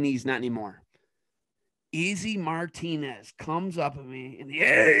Montini. He's not anymore. Izzy Martinez comes up at me and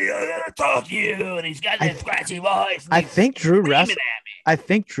I gotta talk to you, and he's got that scratchy voice. I think Drew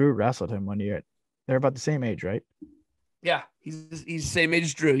wrestled him one year. They're about the same age, right? Yeah, he's the same age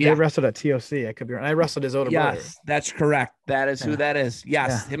as Drew. Yeah, they wrestled at TOC. I could be wrong. I wrestled his older brother. Yes, that's correct. That is who that is.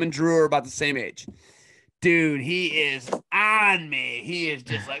 Yes, him and Drew are about the same age. Dude, he is on me. He is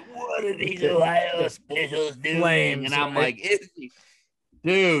just like, what are these Ohio officials doing? Flames, and I'm like,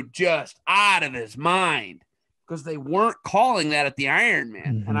 dude, just out of his mind, because they weren't calling that at the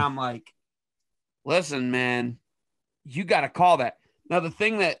Ironman. And I'm like, listen, man, you got to call that. Now, the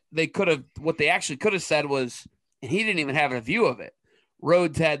thing that what they actually could have said was, and he didn't even have a view of it.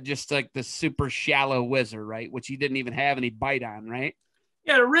 Rhodes had just like the super shallow whizzer, right? Which he didn't even have any bite on, right?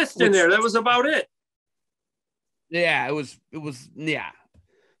 Yeah, a wrist in there. That was about it. Yeah, it was.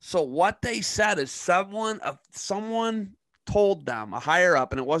 So what they said is someone told them, a higher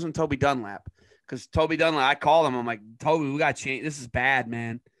up, and it wasn't Toby Dunlap, because Toby Dunlap, I called him. I'm like, Toby, we got to change. This is bad,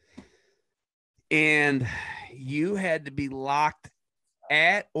 man. And you had to be locked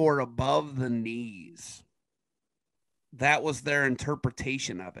at or above the knees. That was their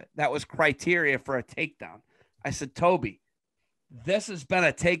interpretation of it. That was criteria for a takedown. I said, Toby, this has been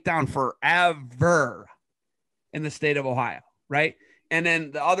a takedown forever in the state of Ohio, right? And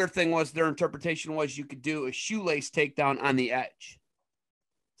then the other thing was their interpretation was you could do a shoelace takedown on the edge.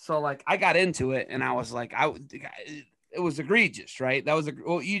 So like I got into it and I was like, it was egregious, right? That was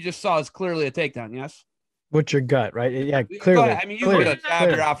what you just saw is clearly a takedown. Yes. What's your gut, right? Yeah, clearly. I mean, you could have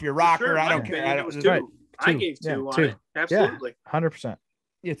jabbed her off your rocker. Sure, I don't care. It was 2. Right. I gave 2 on it. Absolutely. 100%.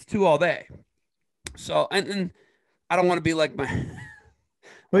 It's 2 all day. So, and I don't want to be like my.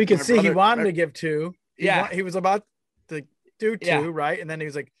 Well, you can see he wanted to give 2. He was about to do 2, right? And then he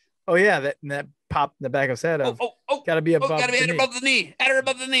was like, "Oh yeah," that popped in the back of his head of, "Got to be above, got to be at above the knee, at or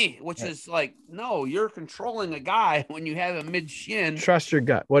above the knee," which is like, no, you're controlling a guy when you have a mid shin. Trust your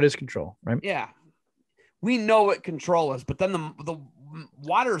gut. What is control, right? Yeah, we know what control is, but then the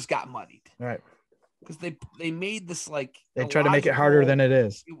waters got muddied, right? Because they made this like they tried to make it harder than it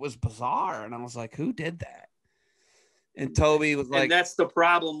is. It was bizarre, and I was like, "Who did that?" And Toby was like, and that's the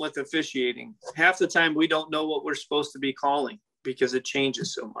problem with officiating. Half the time we don't know what we're supposed to be calling because it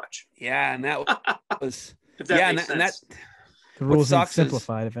changes so much. Yeah. And that was, if that makes sense. And that the rules are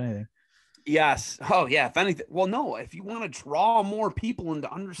simplified, if anything. Yes. Oh yeah. If anything, well, no, if you want to draw more people into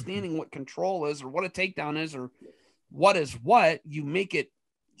understanding what control is or what a takedown is, or what is what, you make it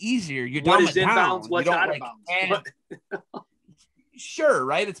easier. You what dumb is it inbounds, down. what's You don't, out like, of bounds. Sure,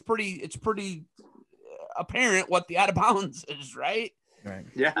 right? It's pretty apparent what the out of bounds is, right? Right.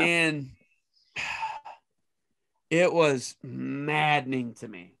 Yeah. And it was maddening to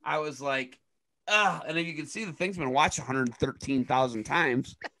me. I was like, and then you can see the thing's been watched 113,000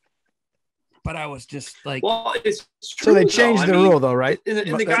 times. But I was just like, well, it's true. So they changed the rule, though, right?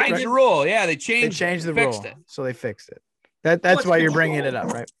 And the guy changed the rule. Yeah, they changed the rule. it. So they fixed it. That's why you're bringing it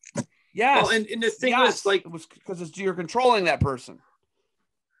up, right? Yes. Well, and the thing is, like, it was because you're controlling that person.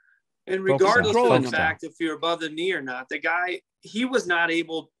 And regardless of the fact if you're above the knee or not, the guy, he was not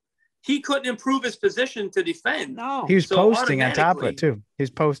able. He couldn't improve his position to defend. No, he was posting on top of it too. He's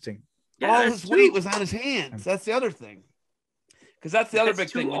posting. Yeah, all his weight was on his hands. That's the other thing. Because that's the other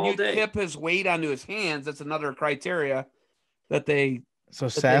big thing. When you tip his weight onto his hands, that's another criteria that they. So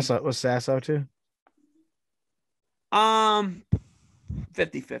Sasso was Sasso too.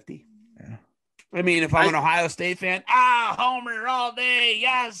 50-50. Yeah. I mean, if I'm an Ohio State fan, Homer all day,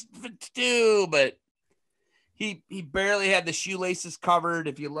 yes, 52. But he barely had the shoelaces covered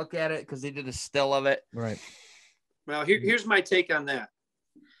if you look at it because they did a still of it. Right. Well, here's my take on that.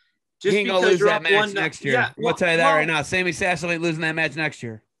 Just he ain't gonna lose that match next year. Yeah, I'll tell you that right now. Sammy Sasso ain't losing that match next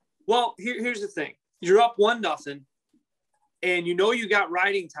year. Well, here's the thing: you're up 1-0, and you know you got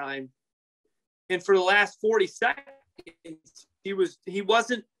riding time. And for the last 40 seconds, he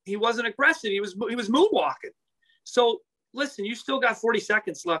wasn't aggressive. He was moonwalking. So listen, you still got 40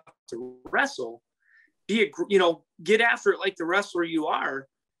 seconds left to wrestle. Get after it like the wrestler you are.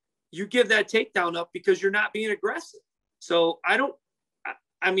 You give that takedown up because you're not being aggressive. So I didn't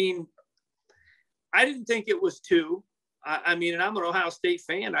think it was 2. And I'm an Ohio State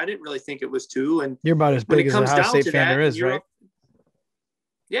fan. I didn't really think it was 2. And you're about as big as an Ohio State fan there is, right?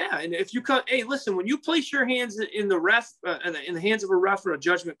 Yeah, and if you come, hey, listen, when you place your hands in the ref, in the hands of a ref for a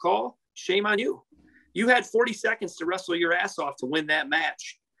judgment call, shame on you. You had 40 seconds to wrestle your ass off to win that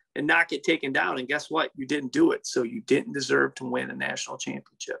match and not get taken down. And guess what? You didn't do it. So you didn't deserve to win a national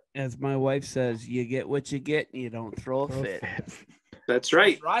championship. As my wife says, you get what you get and you don't throw a fit. That's right.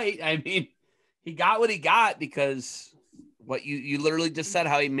 That's right. I mean, he got what he got because what you literally just said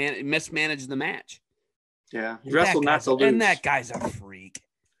how he mismanaged the match. Yeah. He wrestled not to lose. And that guy's a freak.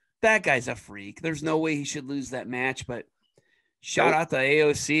 There's no way he should lose that match, but shout out to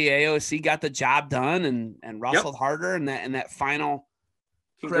AOC. AOC got the job done and wrestled harder in that final.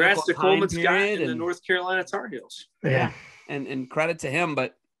 Congrats to Coleman Scott and the North Carolina Tar Heels. Yeah. And credit to him,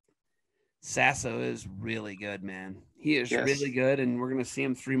 but Sasso is really good, man. He is really good, and we're going to see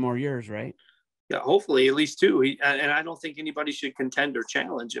him 3 more years, right? Yeah, hopefully at least 2. And I don't think anybody should contend or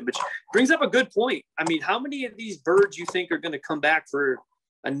challenge him, but brings up a good point. I mean, how many of these birds you think are going to come back for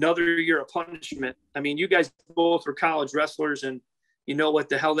another year of punishment? I mean, you guys both are college wrestlers and you know what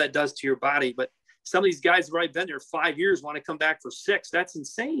the hell that does to your body, but some of these guys have already been there 5 years, want to come back for 6. That's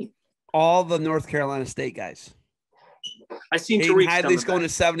insane. All the North Carolina State guys. I seen Tariq Hadley's going to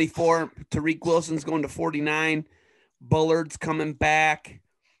 74. Tariq Wilson's going to 49. Bullard's coming back.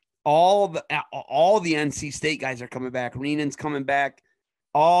 All the NC State guys are coming back. Reenan's coming back.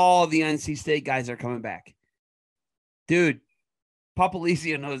 All the NC State guys are coming back. Dude,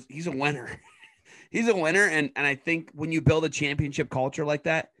 Papalizio knows he's a winner. He's a winner, and I think when you build a championship culture like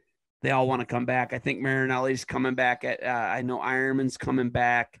that, they all want to come back. I think Marinelli's coming back. I know Ironman's coming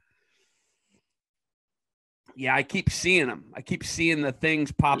back. Yeah, I keep seeing them. I keep seeing the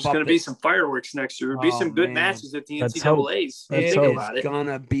things pop up. There's going to be some fireworks next year. There'll be some good matches at the NCAAs. It's going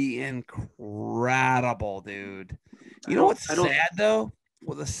to be incredible, dude. You know what's sad, though?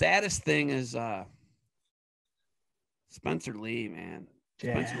 Well, the saddest thing is Spencer Lee, man.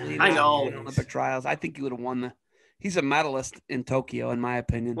 Yeah, Spencer Lee, I know. Olympic trials. I think he would have won he's a medalist in Tokyo, in my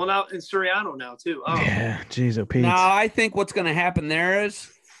opinion. Well, now in Suriano now, too. Oh. Yeah, geez, Pete. Now, I think what's going to happen there is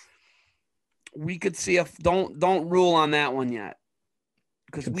we could see don't rule on that one yet,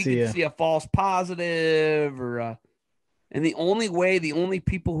 because we could see a false positive and the only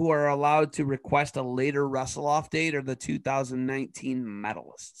people who are allowed to request a later wrestle off date are the 2019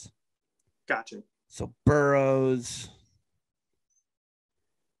 medalists. Gotcha. So Burroughs,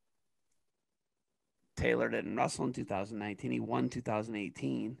 Taylor didn't wrestle in 2019. He won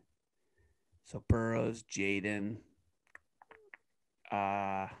 2018. So Burroughs, Jaden,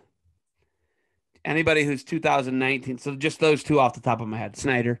 anybody who's 2019, so just those 2 off the top of my head,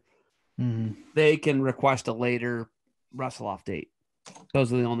 Snyder, they can request a later wrestle off date.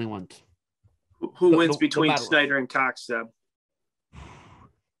 Those are the only ones. Who wins between Snyder and Cox, Zeb?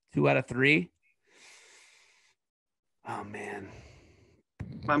 2 out of 3. Oh, man.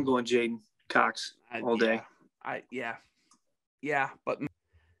 I'm going Jaden Cox all day. Yeah, but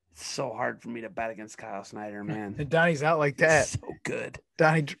it's so hard for me to bet against Kyle Snyder, man. And Donnie's out like that. He's so good.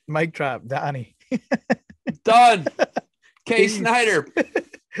 Donnie, mic drop, Donnie. Done. K. Snyder.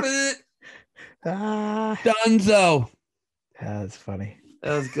 Dunzo. Yeah, that's funny.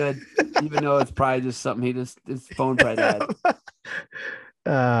 That was good. Even though it's probably just something his phone probably had.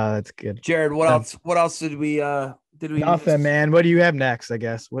 That's good. Jared, what else? What else did we Nothing, miss? Man. What do you have next? I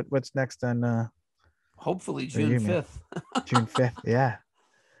guess. What's next on? Hopefully June 5th. June 5th. Yeah.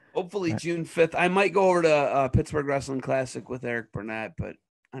 Hopefully June 5th. I might go over to Pittsburgh Wrestling Classic with Eric Burnett, but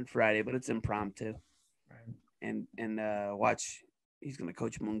on Friday. But it's impromptu. Right. And watch. He's gonna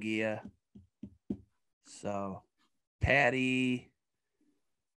coach Munguia. So, Patty.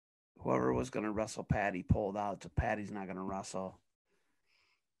 Whoever was going to wrestle Patty pulled out, so Patty's not going to wrestle.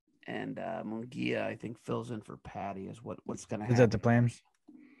 And Munguia, I think, fills in for Patty is what's going to happen. Is that the plan?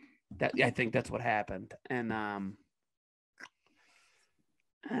 I think that's what happened. And I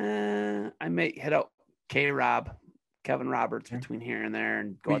may hit out Kevin Roberts between here and there.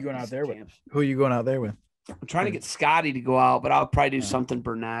 And Who are you going out there with? Who are you going out there with? I'm trying to get Scotty to go out, but I'll probably do something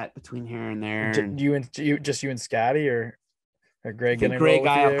Burnett between here and there. You and Scotty or Greg? Greg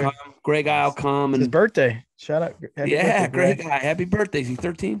Guy will come. It's his birthday. Shout out. Birthday, Greg Guy. Happy birthday. Is he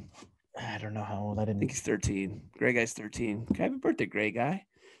 13? I don't know how old. I think he's 13. Greg Guy's 13. Happy birthday, Greg Guy.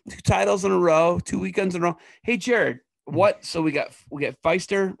 2 titles in a row, 2 weekends in a row. Hey, Jared, what? So we got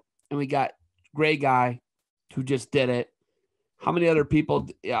Feister and we got Greg Guy who just did it. How many other people?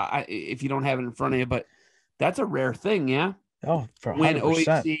 Yeah, if you don't have it in front of you, but that's a rare thing, yeah. Oh, for 100%. Win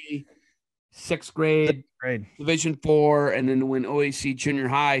OAC 6th grade, Division 4, and then win OAC junior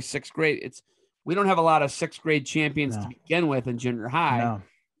high 6th grade. We don't have a lot of 6th grade champions to begin with in junior high. No.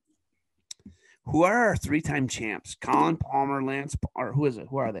 Who are our 3-time champs? Colin Palmer, Lance, or who is it?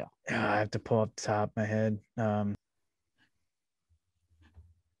 Who are they? I have to pull up the top of my head. There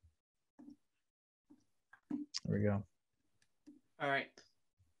we go. All right.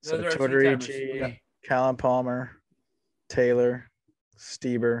 So Tortorici, Colin Palmer, Taylor,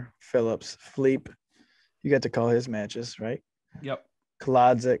 Stieber, Phillips, Fleep. You got to call his matches, right? Yep.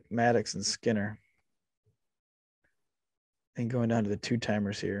 Kolodzik, Maddox, and Skinner. And going down to the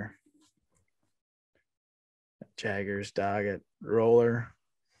 2-timers here. Jaggers, Doggett, Roller,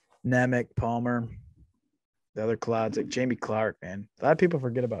 Nemec, Palmer, the other Kolodzik, Jamie Clark, man. A lot of people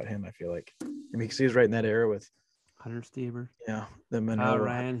forget about him, I feel like. Because he was right in that era with Hunter Stieber. Yeah. The Monroe,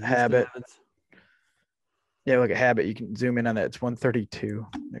 Ryan, Habit. Yeah, look at Habit. You can zoom in on that. It's 132.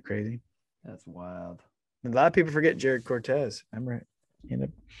 Isn't that crazy? That's wild. A lot of people forget Jared Cortez. Remember, he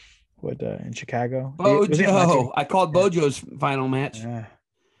ended up in Chicago. Bojo. I called Bojo's final match. Yeah.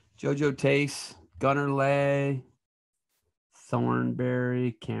 JoJo Tace, Gunnar Lay,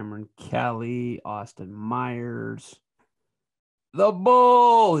 Thornberry, Cameron Kelly, Austin Myers. The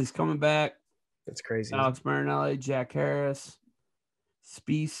Bull. He's coming back. That's crazy. Alex Marinelli, Jack Harris,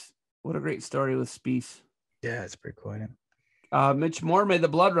 Spieth. What a great story with Spieth. Yeah, it's pretty cool. Mitch Moore made the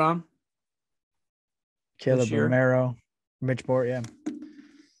blood round. Caleb Romero, Mitch Moore, yeah.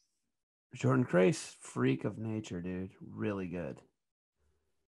 Jordan Crace, freak of nature, dude. Really good.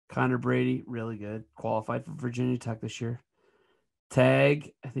 Connor Brady, really good. Qualified for Virginia Tech this year.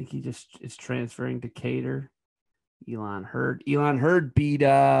 Tag, I think he just is transferring to Cater. Elon Hurd beat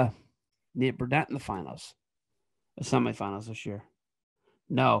Nate Burdett in the finals. The semifinals this year.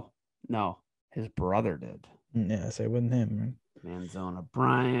 No. His brother did. Yeah, so it wasn't him, right? Manzona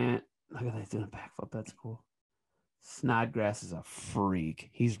Bryant. Look at that doing a backflip. That's cool. Snodgrass is a freak.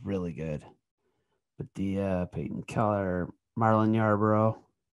 He's really good. Padilla, Peyton Keller, Marlon Yarborough,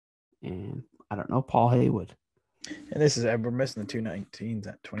 and I don't know, Paul Haywood. And this is we're missing the 219s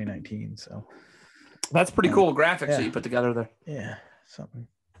at 2019, so that's pretty cool graphics that you put together there. Yeah, something.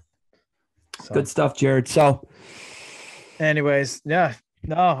 So. Good stuff, Jared. So, anyways, yeah.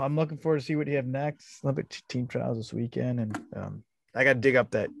 No, I'm looking forward to see what you have next. Olympic team trials this weekend, and I got to dig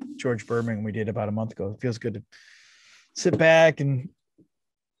up that George Berman we did about a month ago. It feels good to sit back and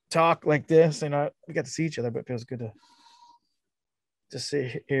talk like this. We got to see each other, but it feels good to just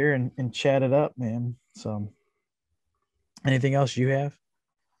sit here and chat it up, man. So, anything else you have?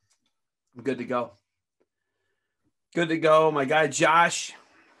 I'm good to go. Good to go. My guy Josh,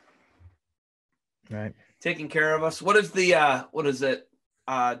 right, taking care of us. What is it?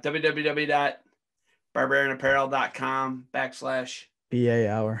 www.barbarianapparel.com / BA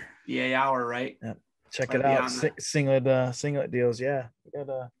hour. BA hour, right? Yep. Check it out. Singlet deals. Yeah. We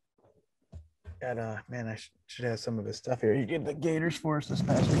got man, I should have some of his stuff here. You get the Gators for us this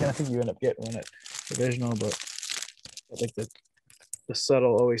past weekend. I think you end up getting one at Divisional, but I think the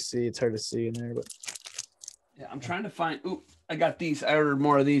subtle OAC, it's hard to see in there, but Yeah, I'm trying to find. Ooh, I got these. I ordered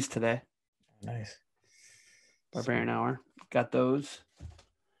more of these today. Nice. Barbarian Hour. Got those.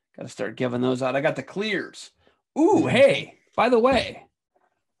 Got to start giving those out. I got the clears. Ooh, hey, by the way,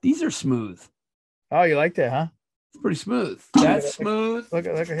 these are smooth. Oh, you like that, huh? It's pretty smooth. That's smooth. Look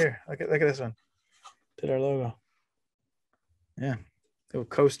at here. Look at this one. Did our logo. Yeah. Little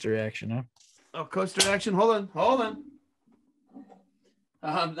coaster action, huh? Oh, coaster action. Hold on.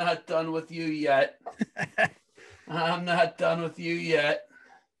 I'm not done with you yet. I'm not done with you yet.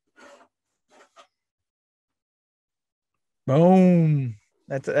 Boom.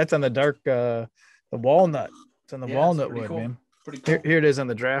 That's on the dark the walnut. It's on the walnut wood, cool. man. Pretty cool. Here it is on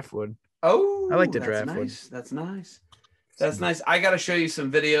the draft wood. Oh, I like the draft wood. That's nice. I got to show you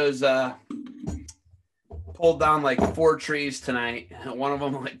some videos. Pulled down like 4 trees tonight. One of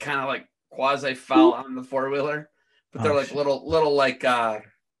them like kind of like quasi fell on the 4-wheeler, but they're like little like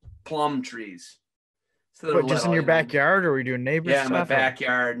plum trees. So what, just in your backyard, or were you doing neighbor stuff? Yeah, my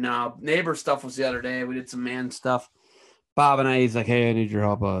backyard. No, neighbor stuff was the other day. We did some man stuff. Bob and I, he's like, hey, I need your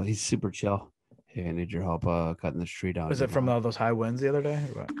help. He's super chill. Hey, I need your help cutting this tree down. Was it from all those high winds the other day?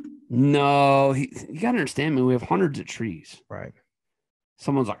 No, you got to understand, man. We have hundreds of trees. Right.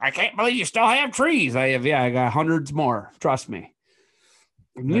 Someone's like, I can't believe you still have trees. I got hundreds more. Trust me.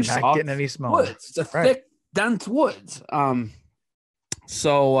 You're not getting any smaller. Woods. It's a thick, dense woods.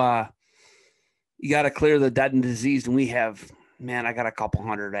 So you got to clear the dead and diseased. And we have, man, I got a couple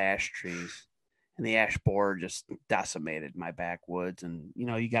hundred ash trees. And the ash borer just decimated my backwoods. And,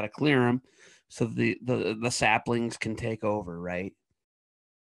 you got to clear them so the saplings can take over, right?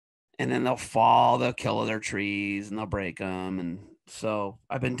 And then they'll fall, they'll kill other trees, and they'll break them. And so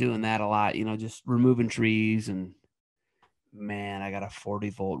I've been doing that a lot, just removing trees. And, man, I got a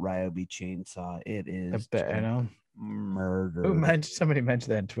 40-volt Ryobi chainsaw. It is I know. Murder. Somebody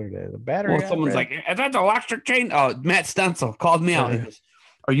mentioned that on Twitter today. The battery. Well, someone's like, is that the electric chain? Oh, Matt Stencil called me out. He goes,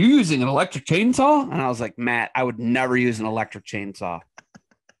 are you using an electric chainsaw? And I was like, Matt, I would never use an electric chainsaw.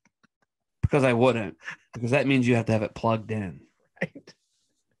 Because I wouldn't. Because that means you have to have it plugged in. Right.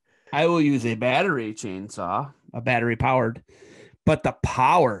 I will use a battery chainsaw, a battery powered. But the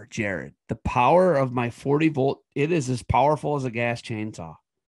power, Jared, the power of my 40-volt, it is as powerful as a gas chainsaw.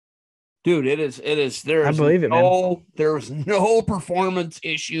 Dude, it is. I believe it, man. There was no performance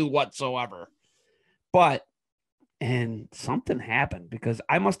issue whatsoever. And something happened because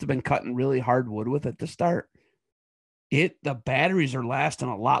I must have been cutting really hard wood with it to start. The batteries are lasting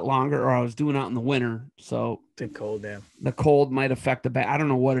a lot longer, or I was doing out in the winter. So the cold, yeah. The cold might affect the I don't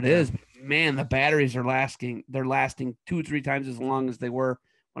know what it is, but man, the batteries are lasting. They're lasting 2 or 3 times as long as they were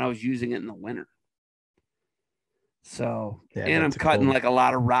when I was using it in the winter. So, and I'm cutting like a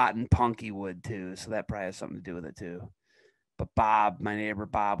lot of rotten punky wood too. So that probably has something to do with it too. But Bob, my neighbor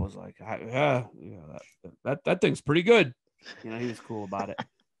Bob, was like, yeah, that thing's pretty good. He was cool about it.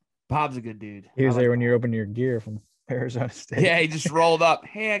 Bob's a good dude. He was there when you opened your gear from Arizona State. Yeah, he just rolled up.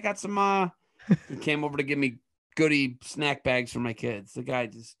 Hey, I got some. He came over to give me goodie snack bags for my kids. The guy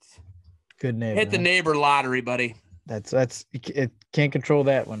just good neighbor. Hit the neighbor lottery, buddy. That's it. Can't control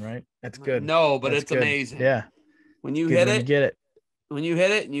that one, right? That's good. No, but it's good. Amazing. Yeah. When you hit it, you get it. When you hit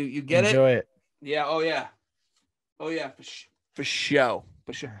it and you get enjoy it. Yeah. Oh yeah. For show.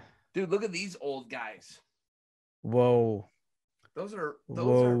 Dude, look at these old guys. Whoa. Those are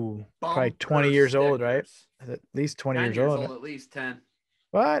probably 20 years old, right? At least 20 years old. At least 10.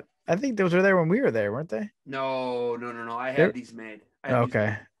 What? I think those were there when we were there, weren't they? No. I had these made.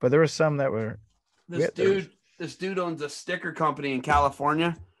 Okay. But there were some that were. This dude owns a sticker company in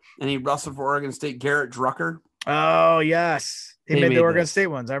California, and he wrestled for Oregon State. Garrett Drucker. Oh yes, he made the Oregon State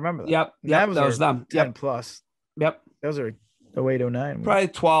ones. I remember that. Yep. That was them. 10 plus. Yep. Those are 08, 09. Probably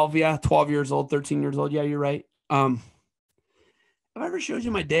 12. Yeah, 12 years old, 13 years old. Yeah, you're right. Have I ever showed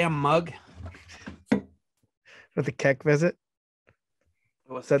you my damn mug? With the Keck visit?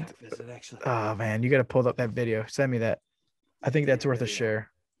 What's that visit, actually? Oh, man. You got to pull up that video. Send me that. I think that's worth a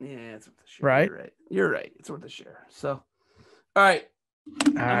share. Yeah, it's worth a share. Right? You're right. It's worth a share. So, all right.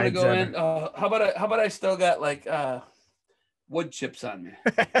 I'm going to go in. How about I still got like wood chips on me?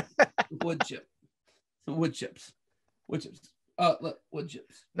 Wood chips. Look, wood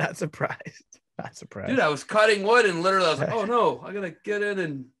chips. Not surprised. Dude, I was cutting wood and literally I was like, oh no, I gotta get in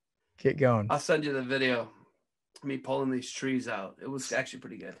and get going. I'll send you the video. Me pulling these trees out. It was actually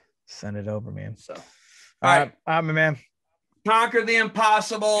pretty good. Send it over, man. So all right. My man. Conquer the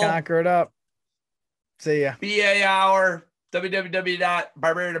impossible. Conquer it up. See ya. BA Hour.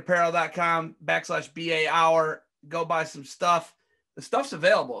 www.barbarianapparel.com/BA Hour. Go buy some stuff. The stuff's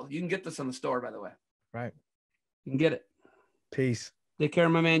available. You can get this on the store, by the way. Right. You can get it. Peace. Take care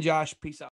of my man Josh. Peace out.